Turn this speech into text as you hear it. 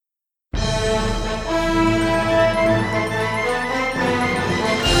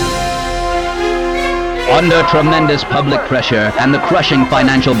Under tremendous public pressure and the crushing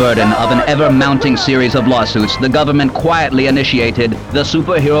financial burden of an ever-mounting series of lawsuits, the government quietly initiated the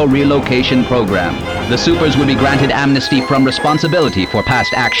Superhero Relocation Program. The supers would be granted amnesty from responsibility for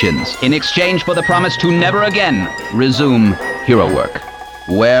past actions in exchange for the promise to never again resume hero work.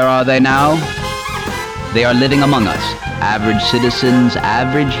 Where are they now? They are living among us, average citizens,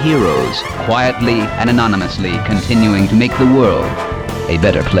 average heroes, quietly and anonymously continuing to make the world a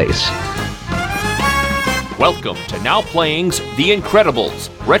better place. Welcome to Now Playing's The Incredibles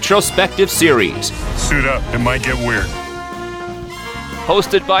retrospective series. Suit up, it might get weird.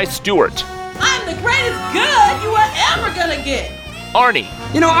 Hosted by Stuart. I'm the greatest good you are ever gonna get. Arnie.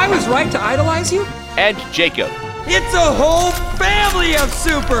 You know, I was right to idolize you. And Jacob. It's a whole family of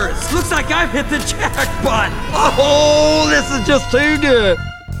supers. Looks like I've hit the jackpot. Oh, this is just too good.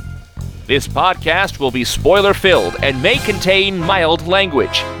 This podcast will be spoiler-filled and may contain mild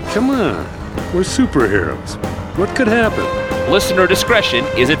language. Come on, we're superheroes. What could happen? Listener discretion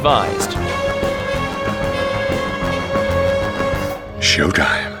is advised.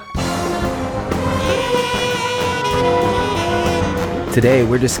 Showtime. Today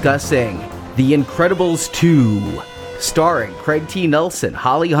we're discussing The Incredibles 2, starring Craig T. Nelson,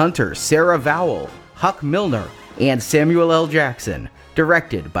 Holly Hunter, Sarah Vowell, Huck Milner, and Samuel L. Jackson,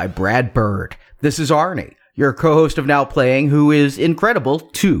 directed by Brad Bird. This is Arnie, your co-host of Now Playing, who is incredible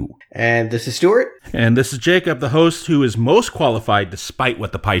too. And this is Stuart. And this is Jacob, the host who is most qualified despite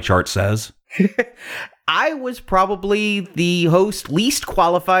what the pie chart says. I was probably the host least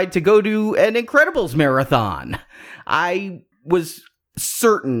qualified to go to an Incredibles marathon. I was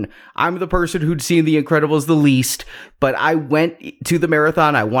certain I'm the person who'd seen The Incredibles the least, but I went to the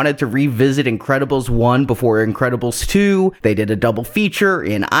marathon. I wanted to revisit Incredibles 1 before Incredibles 2. They did a double feature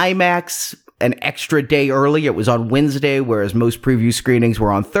in IMAX an extra day early. It was on Wednesday, whereas most preview screenings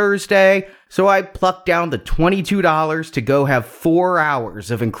were on Thursday. So I plucked down the $22 to go have 4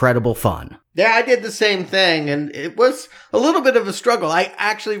 hours of incredible fun. Yeah, I did the same thing, and it was a little bit of a struggle. I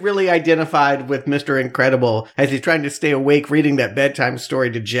actually really identified with Mr. Incredible as he's trying to stay awake reading that bedtime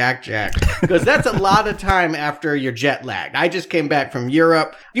story to Jack, because that's a lot of time after you're jet lagged. I just came back from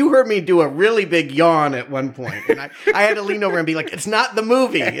Europe. You heard me do a really big yawn at one point, and I had to lean over and be like, it's not the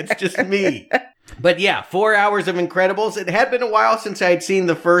movie, it's just me. But yeah, 4 hours of Incredibles. It had been a while since I had seen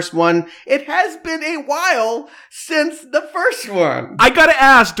the first one. It has been a while since the first one. I gotta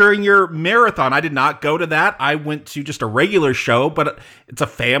ask, during your marathon, I did not go to that. I went to just a regular show, but it's a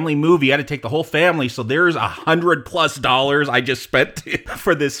family movie. I had to take the whole family, so there's $100+ I just spent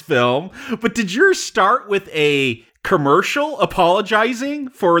for this film. But did yours start with a commercial apologizing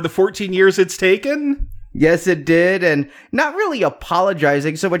for the 14 years it's taken? Yes, it did, and not really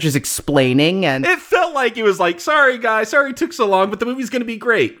apologizing so much as explaining, and it felt like it was like, sorry guys, sorry it took so long, but the movie's gonna be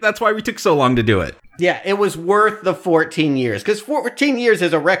great. That's why we took so long to do it. Yeah, it was worth the 14 years, because 14 years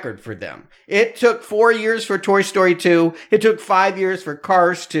is a record for them. It took 4 years for Toy Story 2, it took 5 years for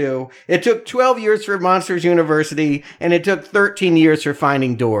Cars 2, it took 12 years for Monsters University, and it took 13 years for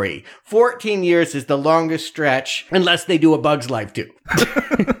Finding Dory. 14 years is the longest stretch, unless they do A Bug's Life 2.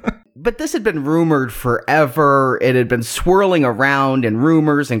 But this had been rumored forever. It had been swirling around in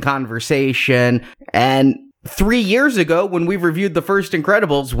rumors and conversation. And 3 years ago, when we reviewed the first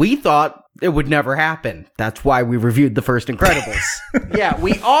Incredibles, we thought it would never happen. That's why we reviewed the first Incredibles. Yeah,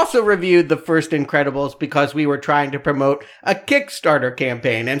 we also reviewed the first Incredibles because we were trying to promote a Kickstarter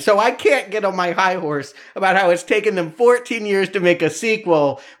campaign. And so I can't get on my high horse about how it's taken them 14 years to make a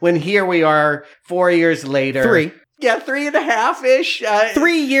sequel when here we are 4 years later. 3. Yeah, 3.5-ish.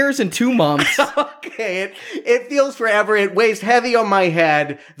 3 years and 2 months. Okay, it feels forever. It weighs heavy on my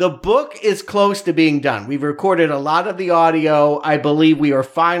head. The book is close to being done. We've recorded a lot of the audio. I believe we are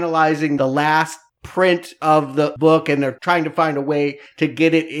finalizing the last print of the book, and they're trying to find a way to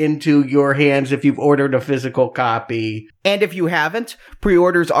get it into your hands if you've ordered a physical copy. And if you haven't,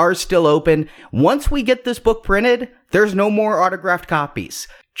 pre-orders are still open. Once we get this book printed, there's no more autographed copies.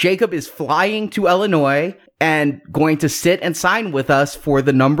 Jacob is flying to Illinois and going to sit and sign with us for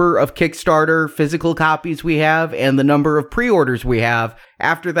the number of Kickstarter physical copies we have and the number of pre-orders we have.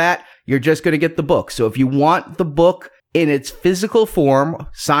 After that, you're just going to get the book. So if you want the book in its physical form,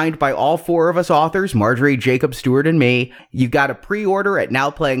 signed by all 4 of us authors, Marjorie, Jacob, Stuart, and me, you got to pre-order at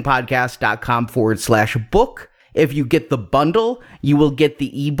nowplayingpodcast.com/book. If you get the bundle, you will get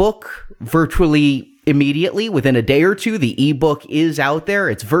the ebook virtually immediately within a day or two. The ebook is out there.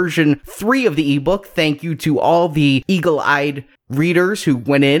 It's version 3 of the ebook. Thank you to all the eagle-eyed readers who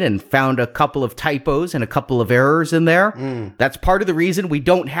went in and found a couple of typos and a couple of errors in there. That's part of the reason we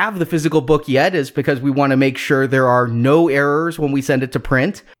don't have the physical book yet, is because we want to make sure there are no errors when we send it to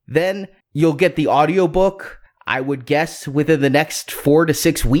print. Then you'll get the audiobook, I would guess, within the next 4 to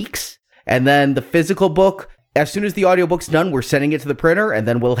 6 weeks. And then the physical book, as soon as the audiobook's done, we're sending it to the printer, and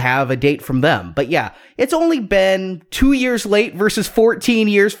then we'll have a date from them. But yeah, it's only been 2 years late versus 14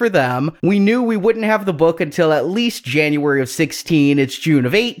 years for them. We knew we wouldn't have the book until at least January of 16. It's June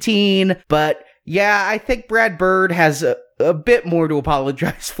of 18. But yeah, I think Brad Bird has a bit more to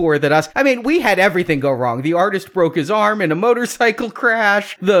apologize for than us. I mean, we had everything go wrong. The artist broke his arm in a motorcycle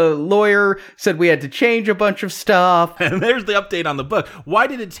crash. The lawyer said we had to change a bunch of stuff. And there's the update on the book. Why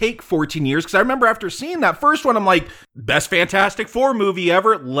did it take 14 years? Because I remember after seeing that first one, I'm like, best Fantastic Four movie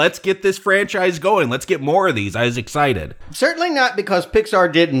ever. Let's get this franchise going. Let's get more of these. I was excited. Certainly not because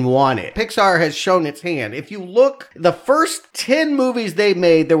Pixar didn't want it. Pixar has shown its hand. If you look, the first 10 movies they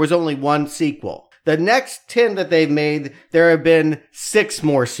made, there was only one sequel. The next 10 that they've made, there have been 6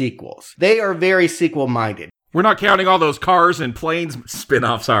 more sequels. They are very sequel-minded. We're not counting all those Cars and Planes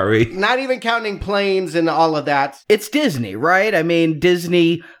spin-offs, are we? Not even counting Planes and all of that. It's Disney, right? I mean,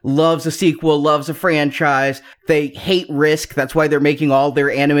 Disney loves a sequel, loves a franchise. They hate risk. That's why they're making all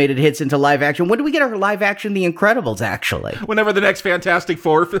their animated hits into live action. When do we get our live action The Incredibles, actually? Whenever the next Fantastic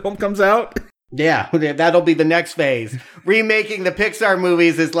Four film comes out. Yeah, that'll be the next phase. Remaking the Pixar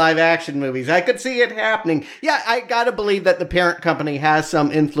movies as live action movies. I could see it happening. Yeah, I gotta believe that the parent company has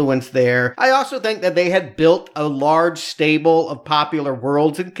some influence there. I also think that they had built a large stable of popular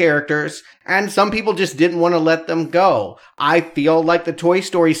worlds and characters, and some people just didn't want to let them go. I feel like the Toy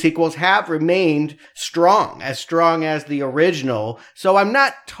Story sequels have remained strong as the original, so I'm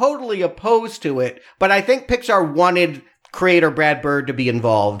not totally opposed to it, but I think Pixar wanted creator Brad Bird to be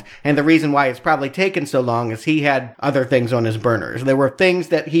involved, and the reason why it's probably taken so long is he had other things on his burners. There were things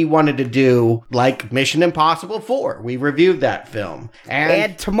that he wanted to do, like Mission Impossible 4. We reviewed that film.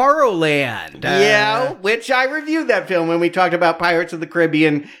 And Tomorrowland. Yeah, which I reviewed that film when we talked about Pirates of the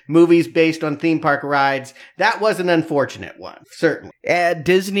Caribbean, movies based on theme park rides. That was an unfortunate one, certainly.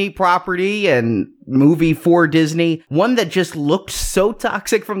 Disney property and movie for Disney. One that just looked so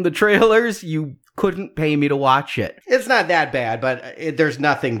toxic from the trailers, you couldn't pay me to watch it. It's not that bad, but there's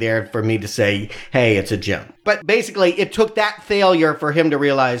nothing there for me to say, hey, it's a gem. But basically, it took that failure for him to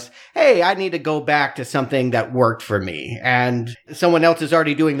realize, hey, I need to go back to something that worked for me. And someone else is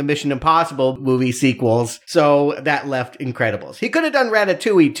already doing the Mission Impossible movie sequels, so that left Incredibles. He could have done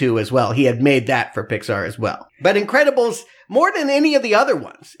Ratatouille 2 as well. He had made that for Pixar as well. But Incredibles, more than any of the other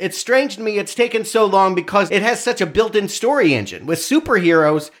ones, it's strange to me it's taken so long because it has such a built-in story engine. With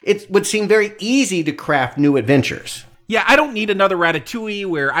superheroes, it would seem very easy to craft new adventures. Yeah, I don't need another Ratatouille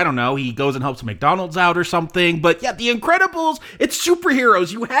where, I don't know, he goes and helps McDonald's out or something. But yeah, The Incredibles, it's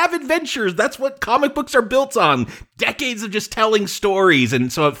superheroes. You have adventures. That's what comic books are built on. Decades of just telling stories.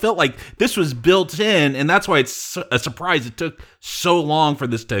 And so it felt like this was built in. And that's why it's a surprise it took so long for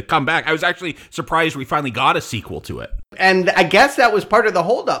this to come back. I was actually surprised we finally got a sequel to it. And I guess that was part of the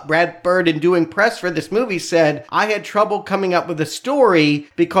holdup. Brad Bird, in doing press for this movie, said, I had trouble coming up with a story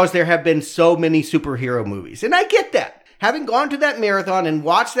because there have been so many superhero movies. And I get that. Having gone to that marathon and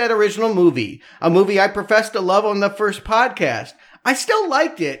watched that original movie, a movie I professed to love on the first podcast, I still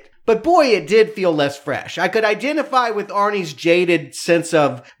liked it, but boy, it did feel less fresh. I could identify with Arnie's jaded sense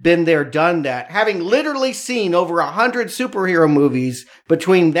of been there, done that, having literally seen over 100 superhero movies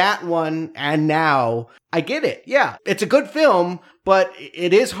between that one and now. I get it. Yeah, it's a good film, but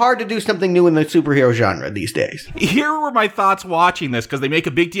it is hard to do something new in the superhero genre these days. Here were my thoughts watching this, because they make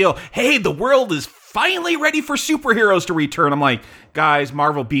a big deal. Hey, the world is finally ready for superheroes to return. I'm like, guys,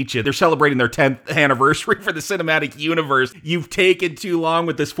 Marvel beat you. They're celebrating their 10th anniversary for the cinematic universe. You've taken too long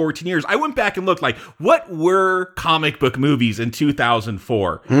with this 14 years. I went back and looked like, what were comic book movies in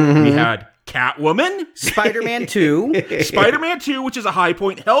 2004? Mm-hmm. We had Catwoman, Spider-Man 2, Spider-Man 2, which is a high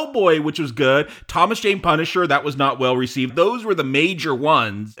point, Hellboy, which was good, Thomas Jane Punisher, that was not well received. Those were the major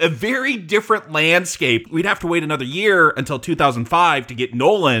ones. A very different landscape. We'd have to wait another year until 2005 to get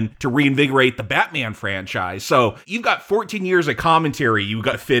Nolan to reinvigorate the Batman franchise. So you've got 14 years of commentary you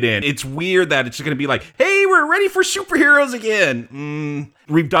got fit in. It's weird that it's going to be like, hey, we're ready for superheroes again.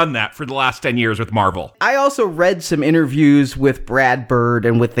 We've done that for the last 10 years with Marvel. I also read some interviews with Brad Bird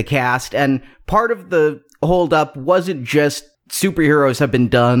and with the cast, and part of the holdup wasn't just superheroes have been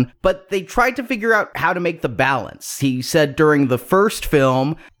done, but they tried to figure out how to make the balance. He said during the first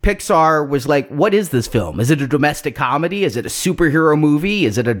film, Pixar was like, what is this film? Is it a domestic comedy? Is it a superhero movie?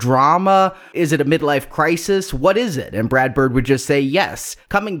 Is it a drama? Is it a midlife crisis? What is it? And Brad Bird would just say yes.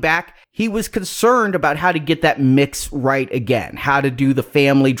 Coming back, he was concerned about how to get that mix right again, how to do the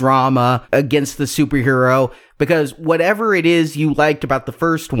family drama against the superhero, because whatever it is you liked about the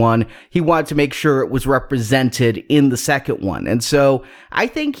first one, he wanted to make sure it was represented in the second one. And so I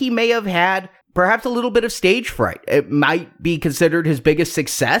think he may have had perhaps a little bit of stage fright. It might be considered his biggest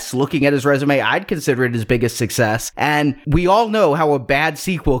success. Looking at his resume, I'd consider it his biggest success. And we all know how a bad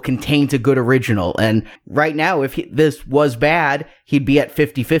sequel can taint a good original. And right now, if this was bad, he'd be at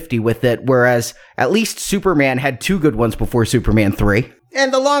 50-50 with it. Whereas at least Superman had 2 good ones before Superman 3.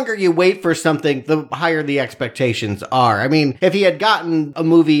 And the longer you wait for something, the higher the expectations are. I mean, if he had gotten a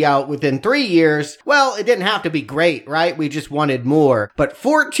movie out within 3 years, well, it didn't have to be great, right? We just wanted more. But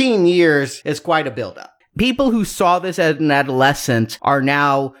 14 years is quite a buildup. People who saw this as an adolescent are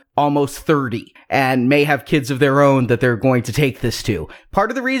now almost 30 and may have kids of their own that they're going to take this to. Part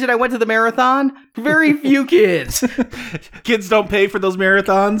of the reason I went to the marathon, very few kids. Kids don't pay for those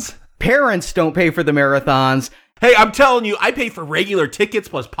marathons? Parents don't pay for the marathons. Hey, I'm telling you, I pay for regular tickets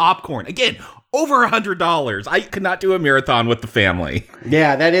plus popcorn. Again, over $100. I could not do a marathon with the family.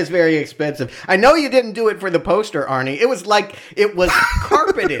 Yeah, that is very expensive. I know you didn't do it for the poster, Arnie. It was like it was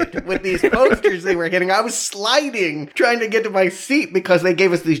carpeted with these posters they were hitting. I was sliding trying to get to my seat because they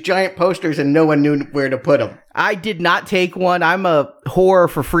gave us these giant posters and no one knew where to put them. I did not take one. I'm a whore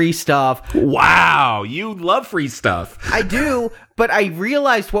for free stuff. Wow, you love free stuff. I do, but I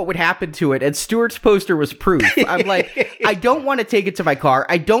realized what would happen to it, and Stuart's poster was proof. I'm like, I don't want to take it to my car.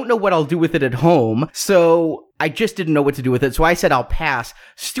 I don't know what I'll do with it at home, so I just didn't know what to do with it, so I said I'll pass.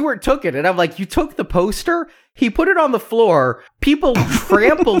 Stuart took it, and I'm like, you took the poster? He put it on the floor. People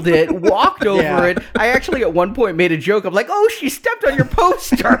trampled it, walked over it. I actually at one point made a joke. I'm like, oh, she stepped on your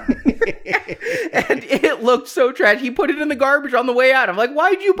poster. And it looked so trash. He put it in the garbage on the way out. I'm like,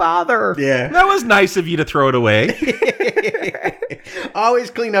 why'd you bother? Yeah. That was nice of you to throw it away. Always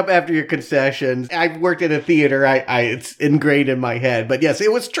clean up after your concessions. I've worked in a theater. It's ingrained in my head. But yes,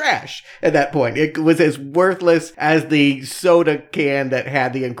 it was trash at that point. It was as worthless as the soda can that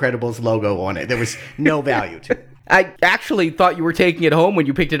had the Incredibles logo on it. There was no value to it. I actually thought you were taking it home when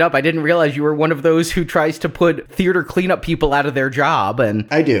you picked it up. I didn't realize you were one of those who tries to put theater cleanup people out of their job. And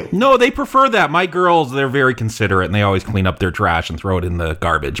I do. No, they prefer that. My girls, they're very considerate, and they always clean up their trash and throw it in the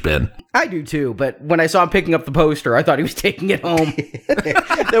garbage bin. I do too, but when I saw him picking up the poster, I thought he was taking it home.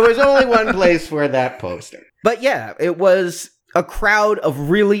 There was only one place for that poster. But yeah, it was a crowd of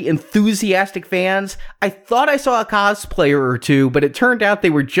really enthusiastic fans. I thought I saw a cosplayer or two, but it turned out they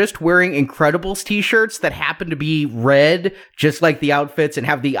were just wearing Incredibles t-shirts that happened to be red, just like the outfits, and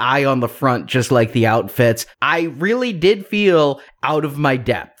have the eye on the front, just like the outfits. I really did feel out of my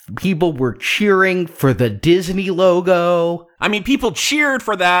depth. People were cheering for the Disney logo. I mean, people cheered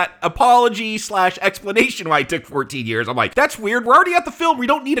for that apology/explanation why it took 14 years. I'm like, that's weird. We're already at the film. We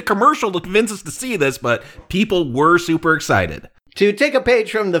don't need a commercial to convince us to see this, but people were super excited. To take a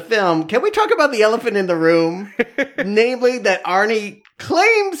page from the film, can we talk about the elephant in the room? Namely, that Arnie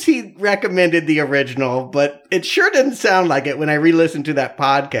claims he recommended the original, but it sure didn't sound like it when I re-listened to that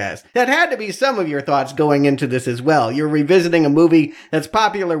podcast. That had to be some of your thoughts going into this as well. You're revisiting a movie that's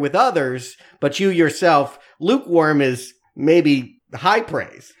popular with others, but you yourself, lukewarm is maybe high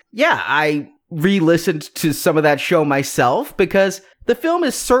praise. Yeah, I re-listened to some of that show myself because the film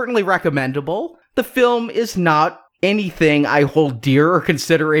is certainly recommendable. The film is not anything I hold dear or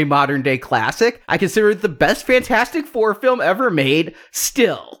consider a modern day classic. I consider it the best Fantastic Four film ever made.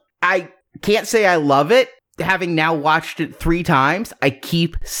 Still, I can't say I love it. Having now watched it 3 times, I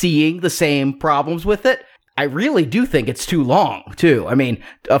keep seeing the same problems with it. I really do think it's too long, too. I mean,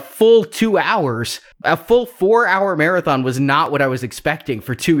 a full 2 hours, a full 4-hour marathon was not what I was expecting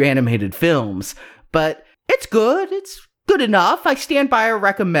for 2 animated films. But it's good. It's good enough. I stand by a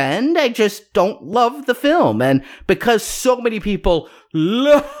recommend. I just don't love the film. And because so many people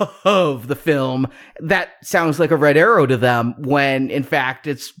love the film, that sounds like a red arrow to them when, in fact,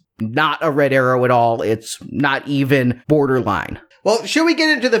 it's not a red arrow at all. It's not even borderline. Well, should we get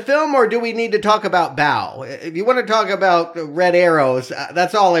into the film or do we need to talk about Bao? If you want to talk about red arrows,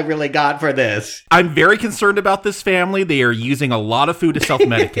 that's all I really got for this. I'm very concerned about this family. They are using a lot of food to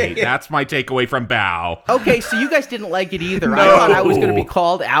self-medicate. That's my takeaway from Bao. Okay, so you guys didn't like it either. No. I thought I was going to be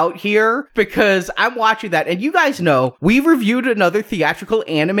called out here because I'm watching that. And you guys know, we reviewed another theatrical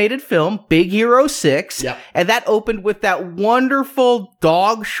animated film, Big Hero 6. Yep. And that opened with that wonderful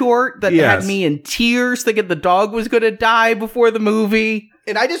dog short that had me in tears thinking the dog was going to die before the movie.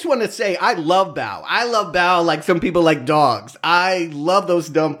 And I just want to say, I love Bao. I love Bao like some people like dogs. I love those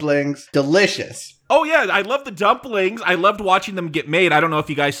dumplings. Delicious. Oh, yeah, I love the dumplings. I loved watching them get made. I don't know if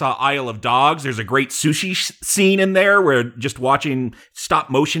you guys saw Isle of Dogs. There's a great sushi scene in there where just watching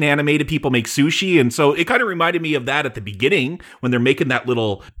stop-motion animated people make sushi. And so it kind of reminded me of that at the beginning when they're making that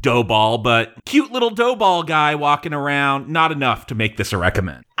little dough ball. But cute little dough ball guy walking around, not enough to make this a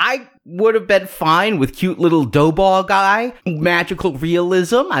recommend. I would have been fine with cute little dough ball guy. Magical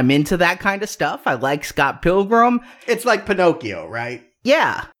realism. I'm into that kind of stuff. I like Scott Pilgrim. It's like Pinocchio, right?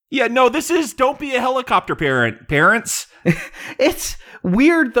 Yeah. Yeah, no, this is Don't Be a Helicopter Parent, parents. It's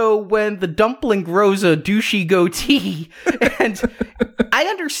weird, though, when the dumpling grows a douchey goatee. And I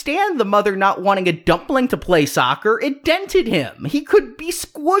understand the mother not wanting a dumpling to play soccer. It dented him. He could be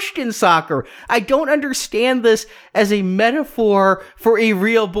squished in soccer. I don't understand this as a metaphor for a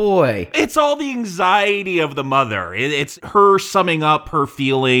real boy. It's all the anxiety of the mother. It's her summing up her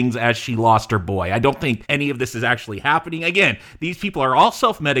feelings as she lost her boy. I don't think any of this is actually happening. Again, these people are all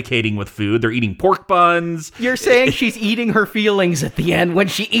self-medicating with food. They're eating pork buns. You're saying she's eating her feelings at the end when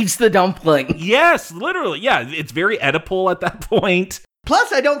she eats the dumpling. Yes, literally. Yeah, it's very Oedipal at that point.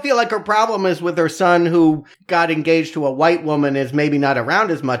 Plus, I don't feel like her problem is with her son who got engaged to a white woman is maybe not around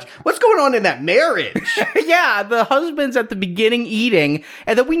as much. What's going on in that marriage? Yeah, the husband's at the beginning eating,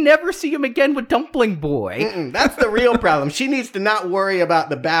 and then we never see him again with Dumpling Boy. That's the real problem. She needs to not worry about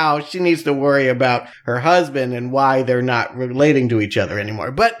the bow. She needs to worry about her husband and why they're not relating to each other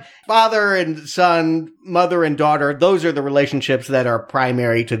anymore. But father and son, mother and daughter, those are the relationships that are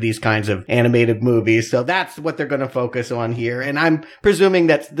primary to these kinds of animated movies. So that's what they're going to focus on here. And I'm presuming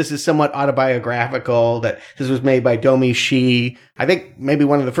that this is somewhat autobiographical, that this was made by Domi Shi. I think maybe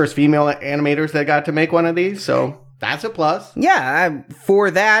one of the first female animators that got to make one of these. So that's a plus. Yeah, I'm for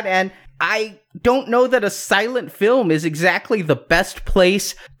that. And I don't know that a silent film is exactly the best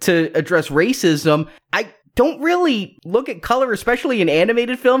place to address racism. I don't really look at color, especially in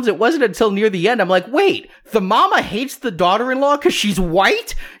animated films. It wasn't until near the end I'm like, wait, the mama hates the daughter-in-law because she's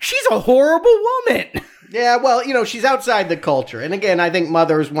white? She's a horrible woman. Yeah, well, you know, she's outside the culture. And again, I think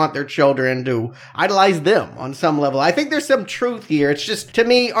mothers want their children to idolize them on some level. I think there's some truth here. It's just, to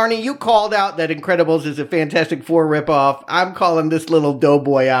me, Arnie, you called out that Incredibles is a Fantastic Four ripoff. I'm calling this little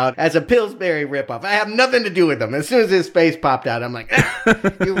doughboy out as a Pillsbury ripoff. I have nothing to do with them. As soon as his face popped out, I'm like,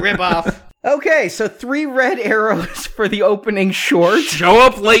 you ripoff. Okay, so 3 red arrows for the opening short. Show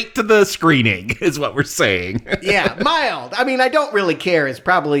up late to the screening is what we're saying. Yeah, mild. I mean, I don't really care. It's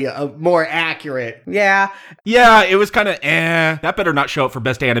probably a more accurate. Yeah. Yeah, it was kind of That better not show up for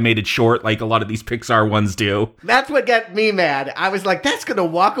Best Animated Short like a lot of these Pixar ones do. That's what got me mad. I was like, that's going to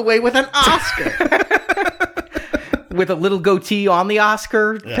walk away with an Oscar. With a little goatee on the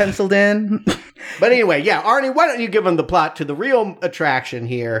Oscar penciled in. But anyway, yeah, Arnie, why don't you give them the plot to the real attraction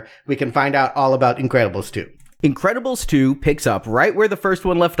here? We can find out all about Incredibles 2. Incredibles 2 picks up right where the first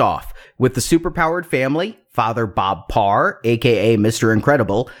one left off, with the superpowered family, Father Bob Parr, a.k.a. Mr.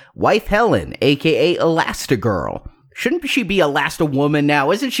 Incredible, wife Helen, a.k.a. Elastigirl. Shouldn't she be Elastawoman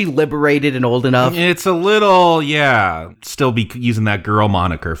now? Isn't she liberated and old enough? It's a little, still be using that girl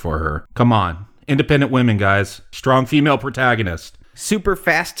moniker for her. Come on. Independent women, guys. Strong female protagonist. Super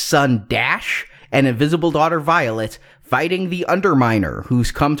fast son Dash and invisible daughter Violet fighting the Underminer,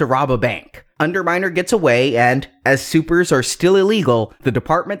 who's come to rob a bank. Underminer gets away, and as supers are still illegal, the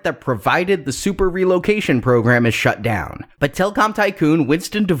department that provided the super relocation program is shut down. But telecom tycoon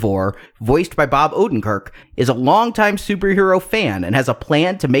Winston DeVore, voiced by Bob Odenkirk, is a longtime superhero fan and has a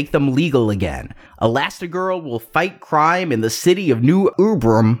plan to make them legal again. Elastigirl will fight crime in the city of New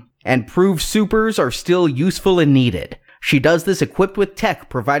Urbrum and prove supers are still useful and needed. She does this equipped with tech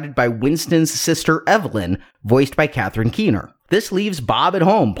provided by Winston's sister Evelyn, voiced by Catherine Keener. This leaves Bob at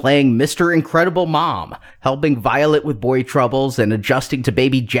home playing Mr. Incredible Mom, helping Violet with boy troubles and adjusting to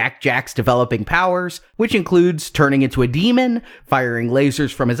baby Jack's developing powers, which includes turning into a demon, firing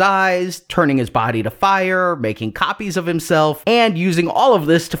lasers from his eyes, turning his body to fire, making copies of himself, and using all of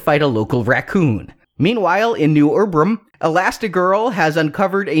this to fight a local raccoon. Meanwhile, in New Urbrum, Elastigirl has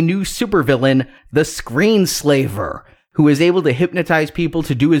uncovered a new supervillain, the Screenslaver, who is able to hypnotize people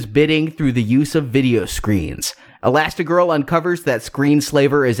to do his bidding through the use of video screens. Elastigirl uncovers that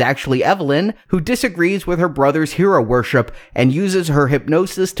Screenslaver is actually Evelyn, who disagrees with her brother's hero worship and uses her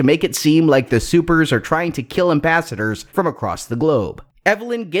hypnosis to make it seem like the supers are trying to kill ambassadors from across the globe.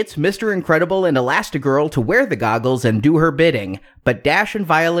 Evelyn gets Mr. Incredible and Elastigirl to wear the goggles and do her bidding, but Dash and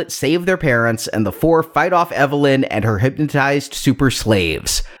Violet save their parents and the four fight off Evelyn and her hypnotized super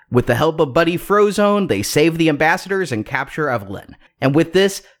slaves. With the help of Buddy Frozone, they save the ambassadors and capture Evelyn. And with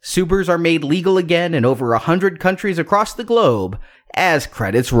this, supers are made legal again in over 100 countries across the globe as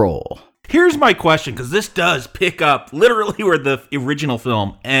credits roll. Here's my question, because this does pick up literally where the original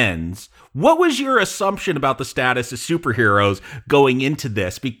film ends. What was your assumption about the status of superheroes going into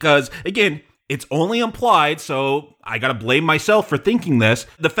this? Because, again, it's only implied, so I gotta blame myself for thinking this.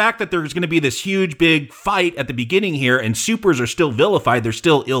 The fact that there's gonna be this huge big fight at the beginning here and supers are still vilified, they're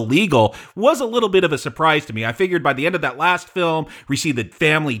still illegal, was a little bit of a surprise to me. I figured by the end of that last film, we see the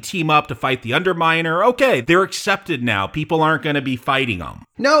family team up to fight the Underminer. Okay, they're accepted now. People aren't gonna be fighting them.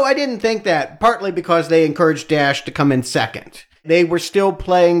 No, I didn't think that, partly because they encouraged Dash to come in second. They were still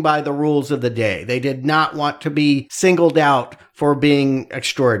playing by the rules of the day. They did not want to be singled out for being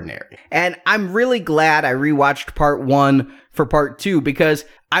extraordinary. And I'm really glad I rewatched part 1 for part 2 because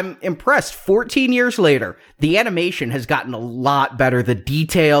I'm impressed. 14 years later, the animation has gotten a lot better. The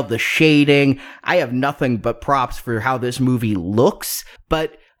detail, the shading. I have nothing but props for how this movie looks,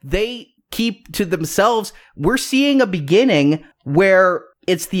 but they keep to themselves. We're seeing a beginning where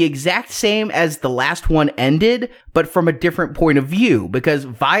it's the exact same as the last one ended, but from a different point of view, because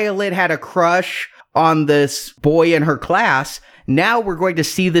Violet had a crush on this boy in her class. Now we're going to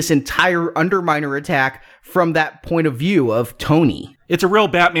see this entire Underminer attack from that point of view of Tony. It's a real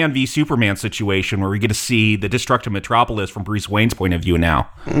Batman v Superman situation where we get to see the destructive metropolis from Bruce Wayne's point of view now.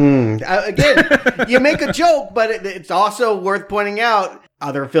 Again, you make a joke, but it's also worth pointing out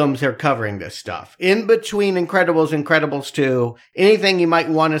other films are covering this stuff. In between Incredibles and Incredibles 2, anything you might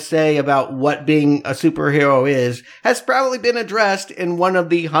want to say about what being a superhero is has probably been addressed in one of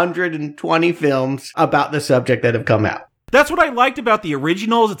the 120 films about the subject that have come out. That's what I liked about the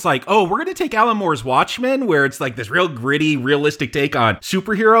originals. It's like, oh, we're going to take Alan Moore's Watchmen, where it's like this real gritty, realistic take on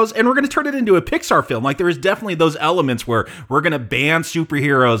superheroes, and we're going to turn it into a Pixar film. Like, there is definitely those elements where we're going to ban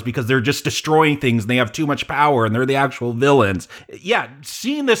superheroes because they're just destroying things and they have too much power and they're the actual villains. Yeah,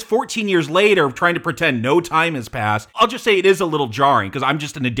 seeing this 14 years later, trying to pretend no time has passed, I'll just say it is a little jarring because I'm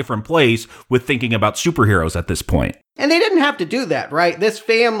just in a different place with thinking about superheroes at this point. And they didn't have to do that, right? This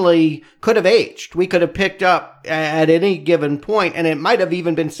family could have aged. We could have picked up at any given point, and it might have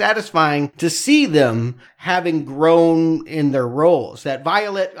even been satisfying to see them having grown in their roles. That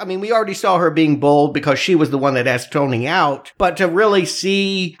Violet, I mean, we already saw her being bold because she was the one that asked Tony out, but to really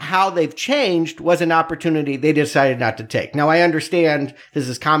see how they've changed was an opportunity they decided not to take. Now, I understand this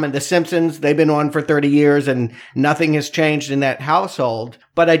is common. The Simpsons, they've been on for 30 years and nothing has changed in that household.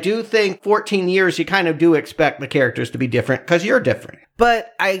 But I do think 14 years, you kind of do expect the characters to be different because you're different.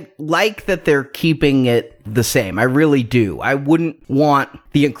 But I like that they're keeping it the same. I really do. I wouldn't want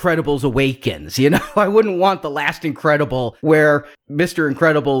The Incredibles Awakens, you know? I wouldn't want The Last Incredible where Mr.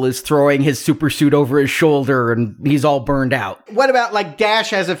 Incredible is throwing his super suit over his shoulder and he's all burned out. What about like Dash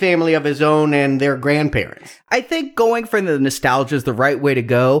has a family of his own and their grandparents? I think going for the nostalgia is the right way to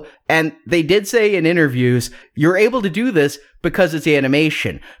go. And they did say in interviews, you're able to do this because it's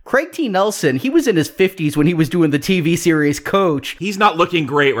animation. Craig T. Nelson, he was in his 50s when he was doing the TV series Coach. He's not looking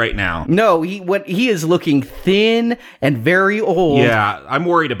great right now. No, he is looking thin and very old. Yeah, I'm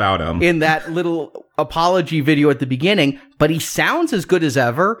worried about him. In that little apology video at the beginning, but he sounds as good as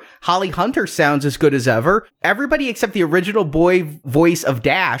ever. Holly Hunter sounds as good as ever. Everybody except the original boy voice of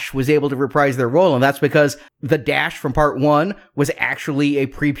Dash was able to reprise their role, and that's because the Dash from part 1 was actually a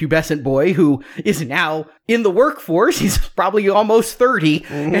prepubescent boy who is now in the workforce. He's probably almost 30,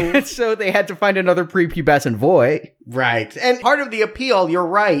 and so they had to find another prepubescent boy. Right. And part of the appeal, you're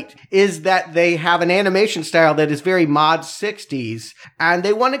right, is that they have an animation style that is very mod 60s, and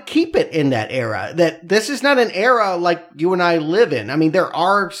they want to keep it in that era. That this is not an era like you and I live in. I mean, there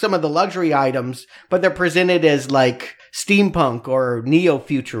are some of the luxury items, but they're presented as like steampunk or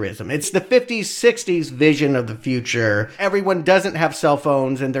neo-futurism. It's the 50s, 60s vision of the future. Everyone doesn't have cell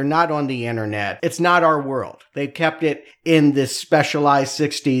phones and they're not on the internet. It's not our world. They kept it in this specialized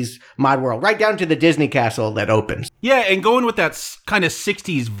 60s mod world, right down to the Disney castle that opens. Yeah, and going with that kind of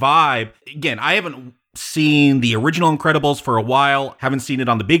 60s vibe, again, I haven't seen the original Incredibles for a while. Haven't seen it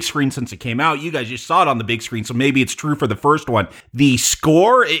on the big screen since it came out. You guys just saw it on the big screen, so maybe it's true for the first one. The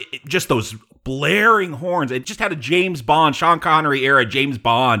score, just those blaring horns, it just had a James Bond, Sean Connery era James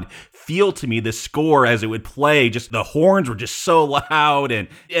Bond feel to me. The score as it would play, just the horns were just so loud and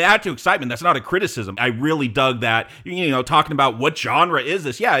it added to excitement. That's not a criticism. I really dug that. You know, talking about what genre is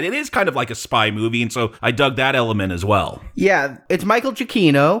this? Yeah, it is kind of like a spy movie, and so I dug that element as well. Yeah, it's Michael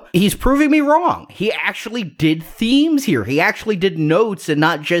Giacchino. He's proving me wrong. He actually did themes here. He actually did notes and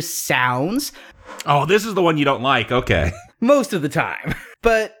not just sounds. Oh, this is the one you don't like. Okay. most of the time.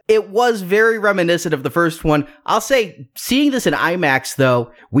 But it was very reminiscent of the first one. I'll say, seeing this in IMAX,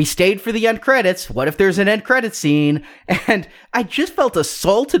 though, we stayed for the end credits. What if there's an end credit scene? And I just felt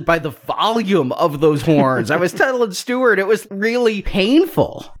assaulted by the volume of those horns. I was telling Stuart, it was really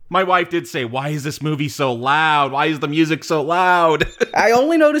painful. My wife did say, why is this movie so loud? Why is the music so loud? I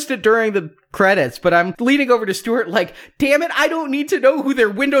only noticed it during the credits, but I'm leaning over to Stuart like, damn it, I don't need to know who their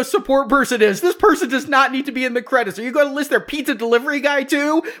Windows support person is. This person does not need to be in the credits. Are you going to list their pizza delivery guy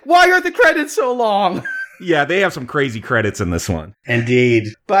too? Why are the credits so long? Yeah, they have some crazy credits in this one. Indeed.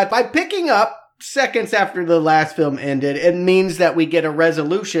 But by picking up seconds after the last film ended, it means that we get a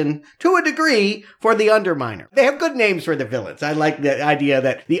resolution, to a degree, for the Underminer. They have good names for the villains. I like the idea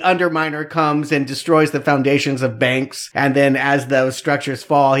that the Underminer comes and destroys the foundations of banks, and then as those structures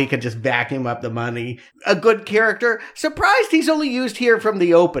fall, he can just vacuum up the money. A good character. Surprised he's only used here from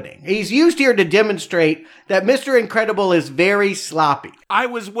the opening. He's used here to demonstrate that Mr. Incredible is very sloppy. I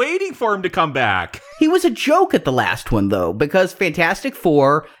was waiting for him to come back. He was a joke at the last one, though, because Fantastic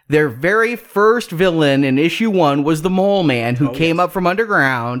Four, their very first villain in issue 1 was the Mole Man, who came up from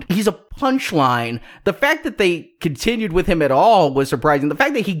underground. He's a punchline. The fact that they continued with him at all was surprising. The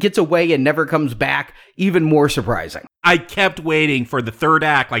fact that he gets away and never comes back, even more surprising. I kept waiting for the third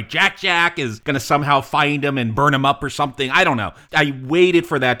act, like Jack is going to somehow find him and burn him up or something. I don't know. I waited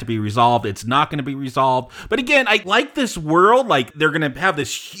for that to be resolved. It's not going to be resolved. But again, I like this world. Like, they're going to have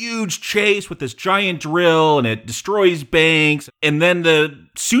this huge chase with this giant drill and it destroys banks. And then the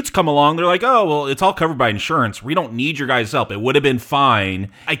suits come along. They're like, oh, well, it's all covered by insurance. We don't need your guys' help. It would have been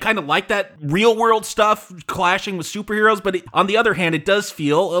fine. I kind of like that real world stuff clashing with superheroes. But on the other hand, it does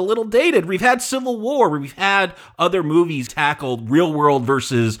feel a little dated. We've had Civil War where we've had other movies tackled real world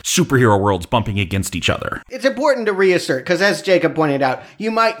versus superhero worlds bumping against each other. It's important to reassert, because as Jacob pointed out,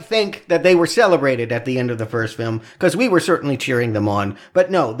 you might think that they were celebrated at the end of the first film, because we were certainly cheering them on.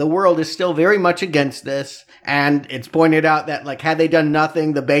 But no, the world is still very much against this. And it's pointed out that, like, had they done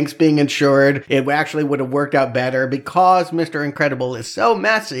nothing, the banks being insured, it actually would have worked out better because Mr. Incredible is so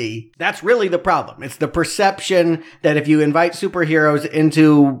messy. That's really the problem. It's the perception that if you invite superheroes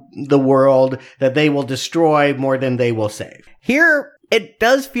into the world, that they will destroy more than they will save. Here, it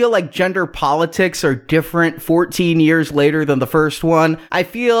does feel like gender politics are different 14 years later than the first one. I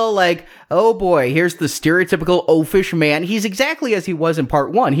feel like, oh boy, here's the stereotypical oafish man. He's exactly as he was in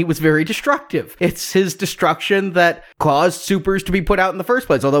part 1. He was very destructive. It's his destruction that caused supers to be put out in the first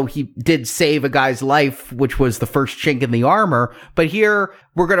place, although he did save a guy's life, which was the first chink in the armor. But here,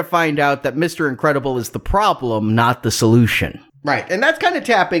 we're going to find out that Mr. Incredible is the problem, not the solution. Right, and that's kind of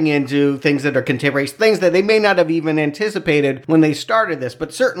tapping into things that are contemporary, things that they may not have even anticipated when they started this,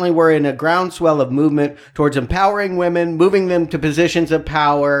 but certainly we're in a groundswell of movement towards empowering women, moving them to positions of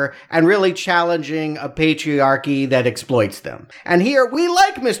power, and really challenging a patriarchy that exploits them. And here, we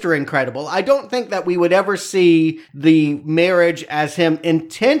like Mr. Incredible. I don't think that we would ever see the marriage as him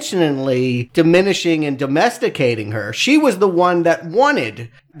intentionally diminishing and domesticating her. She was the one that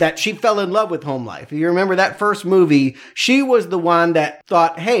wanted that. She fell in love with home life. You remember that first movie, she was the one that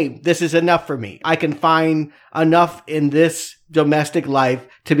thought, hey, this is enough for me. I can find enough in this domestic life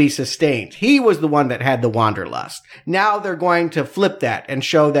to be sustained. He was the one that had the wanderlust. Now they're going to flip that and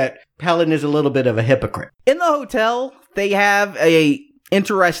show that Helen is a little bit of a hypocrite. In the hotel, they have a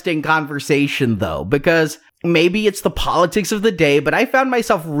interesting conversation, though, because maybe it's the politics of the day, but I found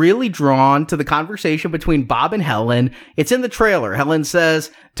myself really drawn to the conversation between Bob and Helen. It's in the trailer. Helen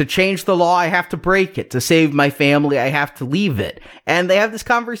says, to change the law, I have to break it. To save my family, I have to leave it. And they have this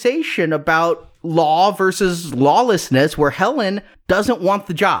conversation about law versus lawlessness, where Helen doesn't want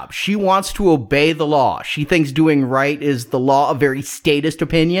the job. She wants to obey the law. She thinks doing right is the law, a very statist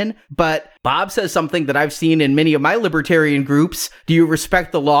opinion. But Bob says something that I've seen in many of my libertarian groups. Do you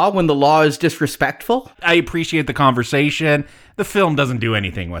respect the law when the law is disrespectful? I appreciate the conversation. The film doesn't do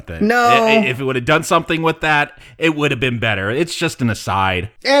anything with it. No. If it would have done something with that, it would have been better. It's just an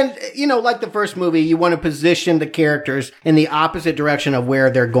aside. And, you know, like the first movie, you want to position the characters in the opposite direction of where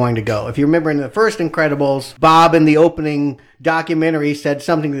they're going to go. If you remember in the first Incredibles, Bob in the opening documentary said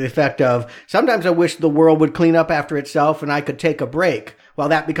something to the effect of, sometimes I wish the world would clean up after itself and I could take a break. Well,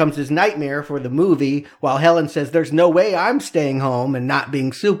 that becomes his nightmare for the movie, while Helen says, there's no way I'm staying home and not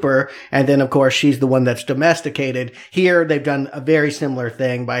being super. And then, of course, she's the one that's domesticated. Here, they've done a very similar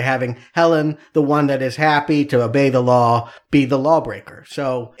thing by having Helen, the one that is happy to obey the law, be the lawbreaker.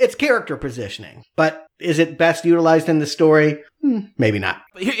 So it's character positioning. But Is it best utilized in the story? Maybe not.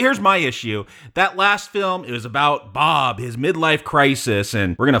 Here's my issue. That last film, it was about Bob, his midlife crisis,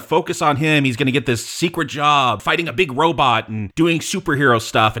 and we're going to focus on him. He's going to get this secret job, fighting a big robot and doing superhero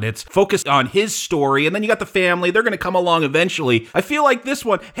stuff, and it's focused on his story. And then you got the family. They're going to come along eventually. I feel like this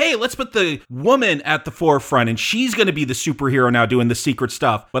one, hey, let's put the woman at the forefront, and she's going to be the superhero now doing the secret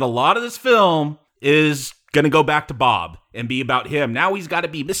stuff. But a lot of this film is going to go back to Bob and be about him. Now he's got to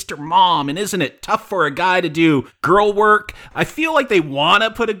be Mr. Mom, and isn't it tough for a guy to do girl work? I feel like they want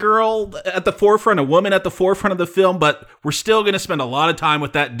to put a girl at the forefront, a woman at the forefront of the film, but we're still going to spend a lot of time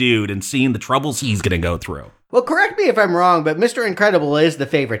with that dude and seeing the troubles he's going to go through. Well, correct me if I'm wrong, but Mr. Incredible is the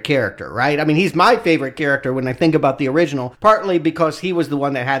favorite character, right? I mean, he's my favorite character when I think about the original, partly because he was the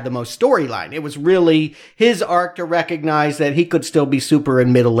one that had the most storyline. It was really his arc to recognize that he could still be super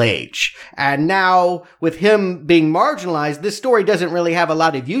in middle age. And now, with him being marginalized, this story doesn't really have a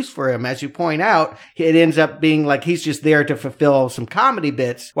lot of use for him. As you point out, it ends up being like he's just there to fulfill some comedy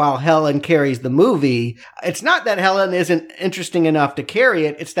bits while Helen carries the movie. It's not that Helen isn't interesting enough to carry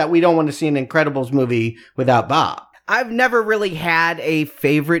it, it's that we don't want to see an Incredibles movie without Bob. I've never really had a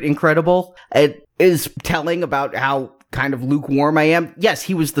favorite Incredible. It is telling about how kind of lukewarm I am. Yes,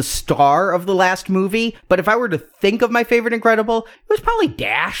 he was the star of the last movie, but if I were to think of my favorite Incredible, it was probably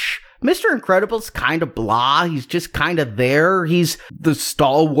Dash. Mr. Incredible's kind of blah. He's just kind of there. He's the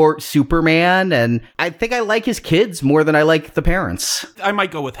stalwart Superman, and I think I like his kids more than I like the parents. I might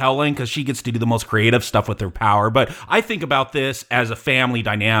go with Helen because she gets to do the most creative stuff with her power, but I think about this as a family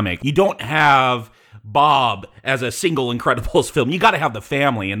dynamic. You don't have Bob as a single Incredibles film. You got to have the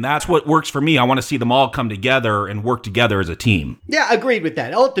family, and that's what works for me. I want to see them all come together and work together as a team. Yeah, agreed with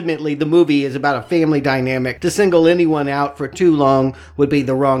that. Ultimately, the movie is about a family dynamic. To single anyone out for too long would be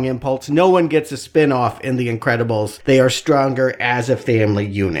the wrong impulse. No one gets a spin-off in The Incredibles. They are stronger as a family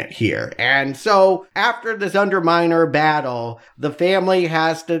unit here. And so, after this Underminer battle, the family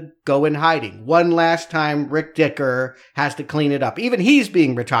has to go in hiding. One last time, Rick Dicker has to clean it up. Even he's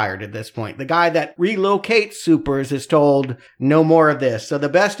being retired at this point. The guy that relocates supers is told no more of this. So the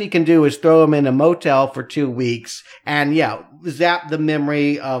best he can do is throw him in a motel for 2 weeks and zap the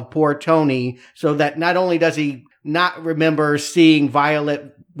memory of poor Tony so that not only does he not remember seeing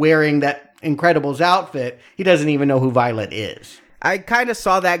Violet wearing that Incredibles outfit, he doesn't even know who Violet is. I kind of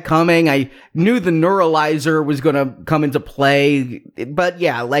saw that coming. I knew the neuralizer was going to come into play. But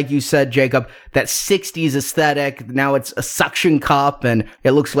yeah, like you said, Jacob, that 60s aesthetic, now it's a suction cup and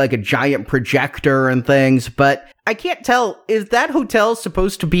it looks like a giant projector and things. But I can't tell, is that hotel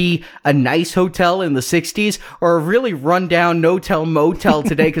supposed to be a nice hotel in the 60s or a really rundown no-tell motel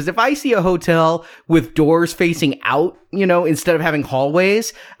today? Because if I see a hotel with doors facing out, instead of having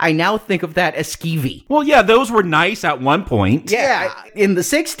hallways, I now think of that as skeevy. Well, yeah, those were nice at one point. Yeah, in the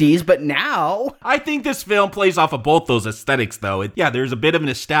 60s, but now... I think this film plays off of both those aesthetics, though. There's a bit of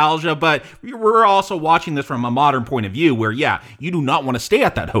nostalgia, but we're also watching this from a modern point of view where, you do not want to stay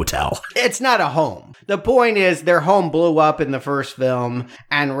at that hotel. It's not a home. The point is their home blew up in the first film,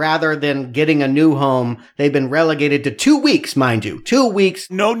 and rather than getting a new home, they've been relegated to 2 weeks, mind you. 2 weeks.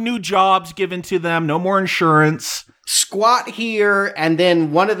 No new jobs given to them, no more insurance. Squat here, and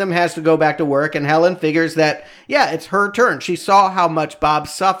then one of them has to go back to work, and Helen figures that, it's her turn. She saw how much Bob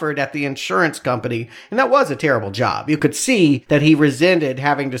suffered at the insurance company, and that was a terrible job. You could see that he resented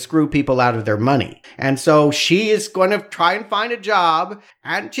having to screw people out of their money. And so she is going to try and find a job,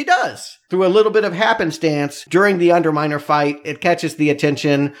 and she does. Through a little bit of happenstance, during the Underminer fight, it catches the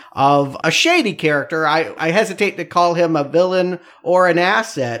attention of a shady character. I hesitate to call him a villain or an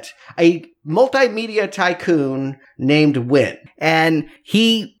asset. A multimedia tycoon named Win. And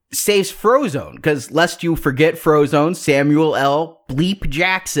he saves Frozone, because lest you forget Frozone, Samuel L. Bleep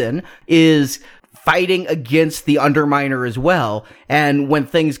Jackson is fighting against the Underminer as well. And when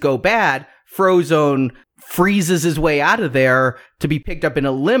things go bad, Frozone freezes his way out of there to be picked up in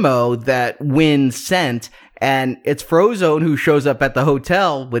a limo that Win sent. And it's Frozone who shows up at the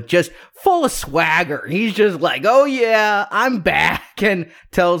hotel with just full of swagger. He's just like, oh yeah, I'm back, and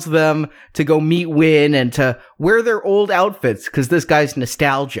tells them to go meet Win and to wear their old outfits because this guy's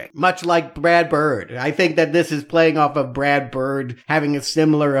nostalgic. Much like Brad Bird. I think that this is playing off of Brad Bird having a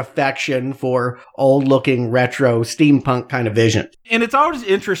similar affection for old-looking retro steampunk kind of vision. And it's always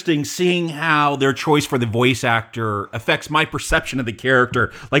interesting seeing how their choice for the voice actor affects my perception perception of the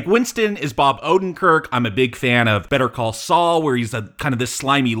character. Like, Winston is Bob Odenkirk. I'm a big fan of Better Call Saul, where he's a kind of this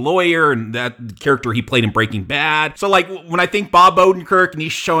slimy lawyer, and that character he played in Breaking Bad. So, like, when I think Bob Odenkirk and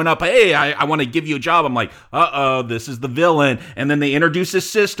he's showing up, hey, I want to give you a job, I'm like, uh-oh, this is the villain. And then they introduce his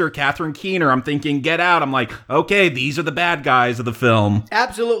sister, Catherine Keener. I'm thinking, Get Out. I'm like, okay, these are the bad guys of the film.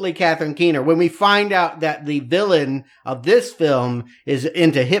 Absolutely, Catherine Keener. When we find out that the villain of this film is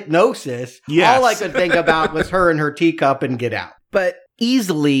into hypnosis, yes. All I could think about was her and her teacup and Get Out. But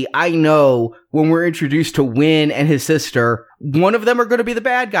easily, I know when we're introduced to Win and his sister, one of them are going to be the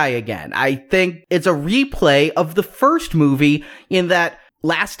bad guy again. I think it's a replay of the first movie in that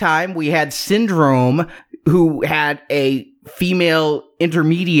last time we had Syndrome, who had a female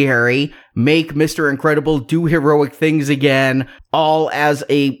intermediary make Mr. Incredible do heroic things again, all as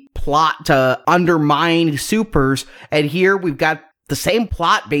a plot to undermine supers. And here we've got the same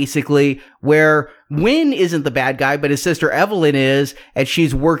plot, basically, where Win isn't the bad guy, but his sister Evelyn is, and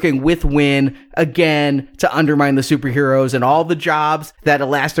she's working with Win again to undermine the superheroes, and all the jobs that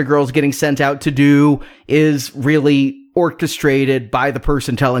Elastigirl's getting sent out to do is really orchestrated by the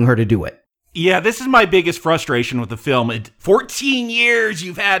person telling her to do it. Yeah, this is my biggest frustration with the film. 14 years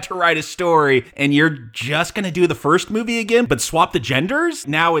you've had to write a story, and you're just going to do the first movie again, but swap the genders?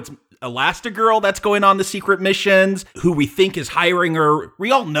 Now it's Elastigirl that's going on the secret missions, who we think is hiring her.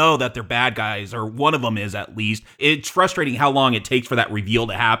 We all know that they're bad guys, or one of them is at least. It's frustrating how long it takes for that reveal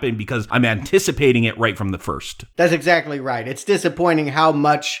to happen because I'm anticipating it right from the first. That's exactly right. It's disappointing how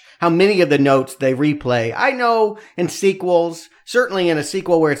many of the notes they replay. I know in sequels, certainly in a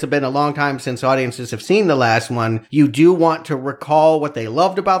sequel where it's been a long time since audiences have seen the last one, you do want to recall what they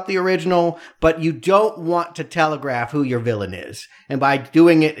loved about the original, but you don't want to telegraph who your villain is. And by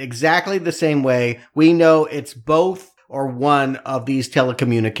doing it exactly the same way, we know it's both or one of these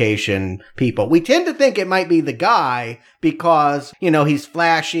telecommunication people. We tend to think it might be the guy because, he's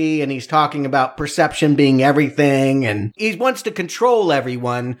flashy and he's talking about perception being everything, and he wants to control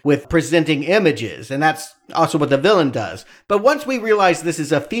everyone with presenting images, and that's also what the villain does. But once we realize this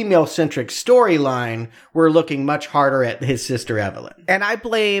is a female-centric storyline, we're looking much harder at his sister Evelyn. And I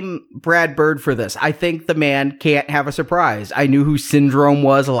blame Brad Bird for this. I think the man can't have a surprise. I knew who Syndrome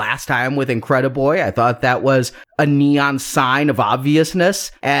was last time with Incrediboy. I thought that was a neon sign of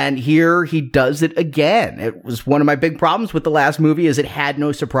obviousness, and here he does it again. It was one of my big problems with the last movie is it had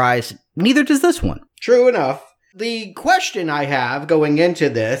no surprise. Neither does this one. True enough. The question I have going into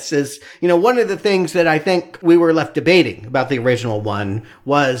this is, one of the things that I think we were left debating about the original one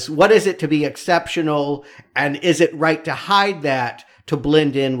was, what is it to be exceptional, and is it right to hide that to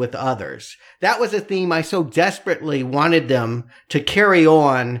blend in with others? That was a theme I so desperately wanted them to carry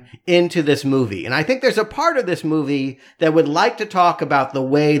on into this movie. And I think there's a part of this movie that would like to talk about the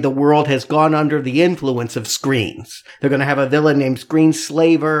way the world has gone under the influence of screens. They're going to have a villain named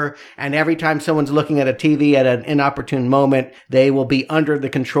Screenslaver, and every time someone's looking at a TV at an inopportune moment, they will be under the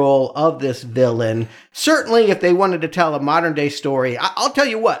control of this villain. Certainly, if they wanted to tell a modern day story, I'll tell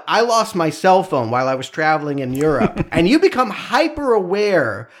you what, I lost my cell phone while I was traveling in Europe, and you become hyper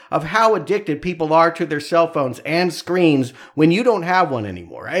aware of how addicted people are to their cell phones and screens when you don't have one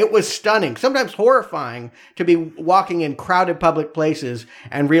anymore. It was stunning, sometimes horrifying, to be walking in crowded public places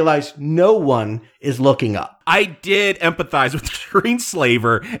and realize no one is looking up. I did empathize with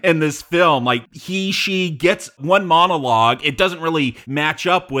Screenslaver in this film. Like, she gets one monologue. It doesn't really match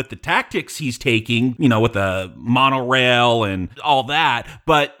up with the tactics he's taking, with the monorail and all that.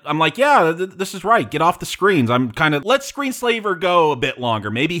 But I'm like, yeah, this is right. Get off the screens. I'm kind of, let Screenslaver go a bit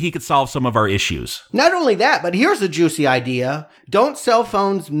longer. Maybe he could solve some of our issues. Not only that, but here's a juicy idea. Don't cell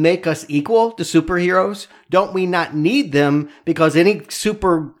phones make us equal to superheroes? Don't we not need them because any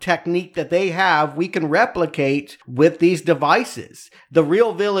super technique that they have, we can replicate with these devices? The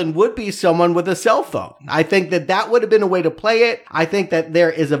real villain would be someone with a cell phone. I think that would have been a way to play it. I think that there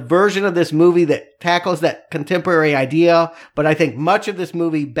is a version of this movie that tackles that contemporary idea, but I think much of this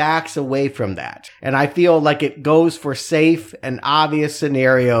movie backs away from that. And I feel like it goes for safe and obvious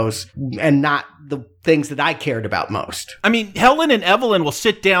scenarios and not the things that I cared about most. I mean, Helen and Evelyn will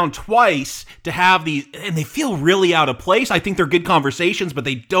sit down twice to have these, and they feel really out of place. I think they're good conversations, but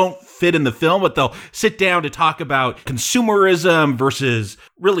they don't fit in the film. But they'll sit down to talk about consumerism versus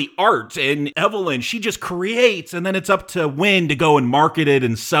really art. And Evelyn, she just creates, and then it's up to Win to go and market it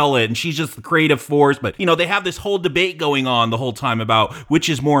and sell it. And she's just the creative force. But, they have this whole debate going on the whole time about which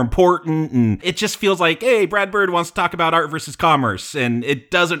is more important. And it just feels like, hey, Brad Bird wants to talk about art versus commerce. And it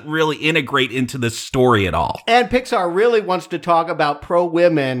doesn't really integrate into this story at all. And Pixar really wants to talk about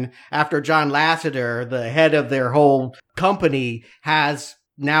pro-women after John Lasseter, the head of their whole company, has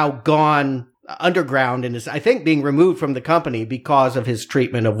now gone underground and is, I think, being removed from the company because of his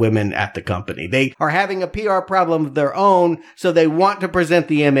treatment of women at the company. They are having a PR problem of their own, so they want to present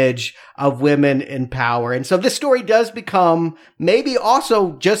the image of women in power. And so this story does become maybe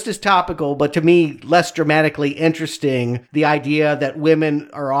also just as topical, but to me, less dramatically interesting. The idea that women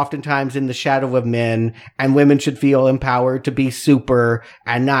are oftentimes in the shadow of men and women should feel empowered to be super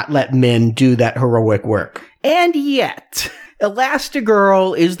and not let men do that heroic work. And yet,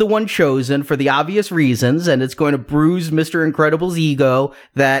 Elastigirl is the one chosen for the obvious reasons, and it's going to bruise Mr. Incredible's ego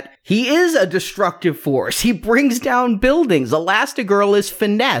that he is a destructive force. He brings down buildings. Elastigirl is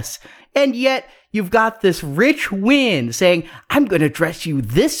finesse. And yet, you've got this rich Winn saying, I'm going to dress you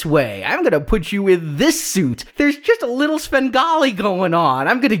this way. I'm going to put you in this suit. There's just a little Svengali going on.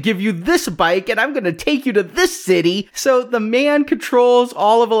 I'm going to give you this bike and I'm going to take you to this city. So the man controls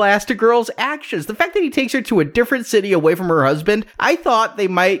all of Elastigirl's actions. The fact that he takes her to a different city away from her husband, I thought they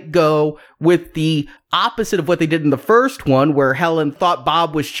might go with the opposite of what they did in the first one, where Helen thought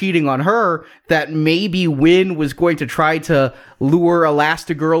Bob was cheating on her, that maybe Winn was going to try to lure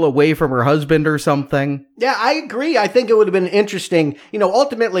Elastigirl away from her husband or something. Yeah, I agree. I think it would have been interesting. You know,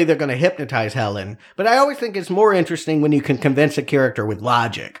 ultimately they're going to hypnotize Helen, but I always think it's more interesting when you can convince a character with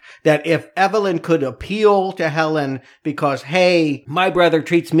logic. That if Evelyn could appeal to Helen because, hey, my brother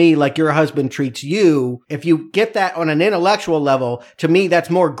treats me like your husband treats you, if you get that on an intellectual level, to me that's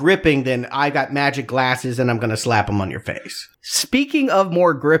more gripping than I got magic glasses and I'm going to slap them on your face. Speaking of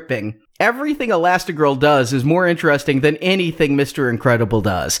more gripping, everything Elastigirl does is more interesting than anything Mr. Incredible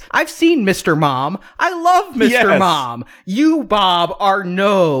does. I've seen Mr. Mom. I love Mr. Mom. You, Bob, are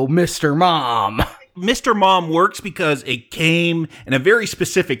no Mr. Mom. Mr. Mom works because it came in a very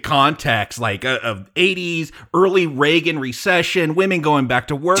specific context, like of 80s, early Reagan recession, women going back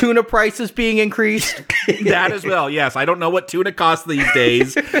to work. Tuna prices being increased. That as well, yes. I don't know what tuna costs these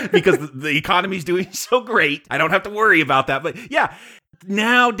days because the economy's doing so great. I don't have to worry about that. But yeah,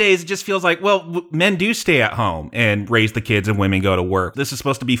 nowadays it just feels like, well, men do stay at home and raise the kids and women go to work. This is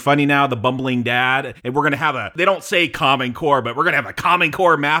supposed to be funny now, the bumbling dad. And we're going to have they don't say Common Core, but we're going to have a Common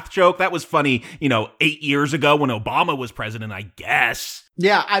Core math joke. That was funny, 8 years ago when Obama was president, I guess.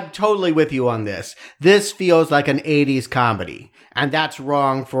 Yeah, I'm totally with you on this. This feels like an 80s comedy, and that's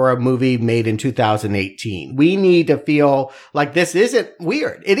wrong for a movie made in 2018. We need to feel like this isn't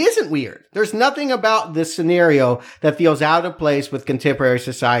weird. It isn't weird. There's nothing about this scenario that feels out of place with contemporary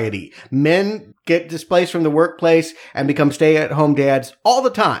society. Men get displaced from the workplace and become stay-at-home dads all the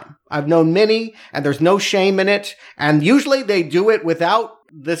time. I've known many, and there's no shame in it, and usually they do it without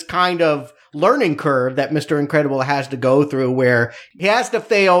this kind of learning curve that Mr. Incredible has to go through, where he has to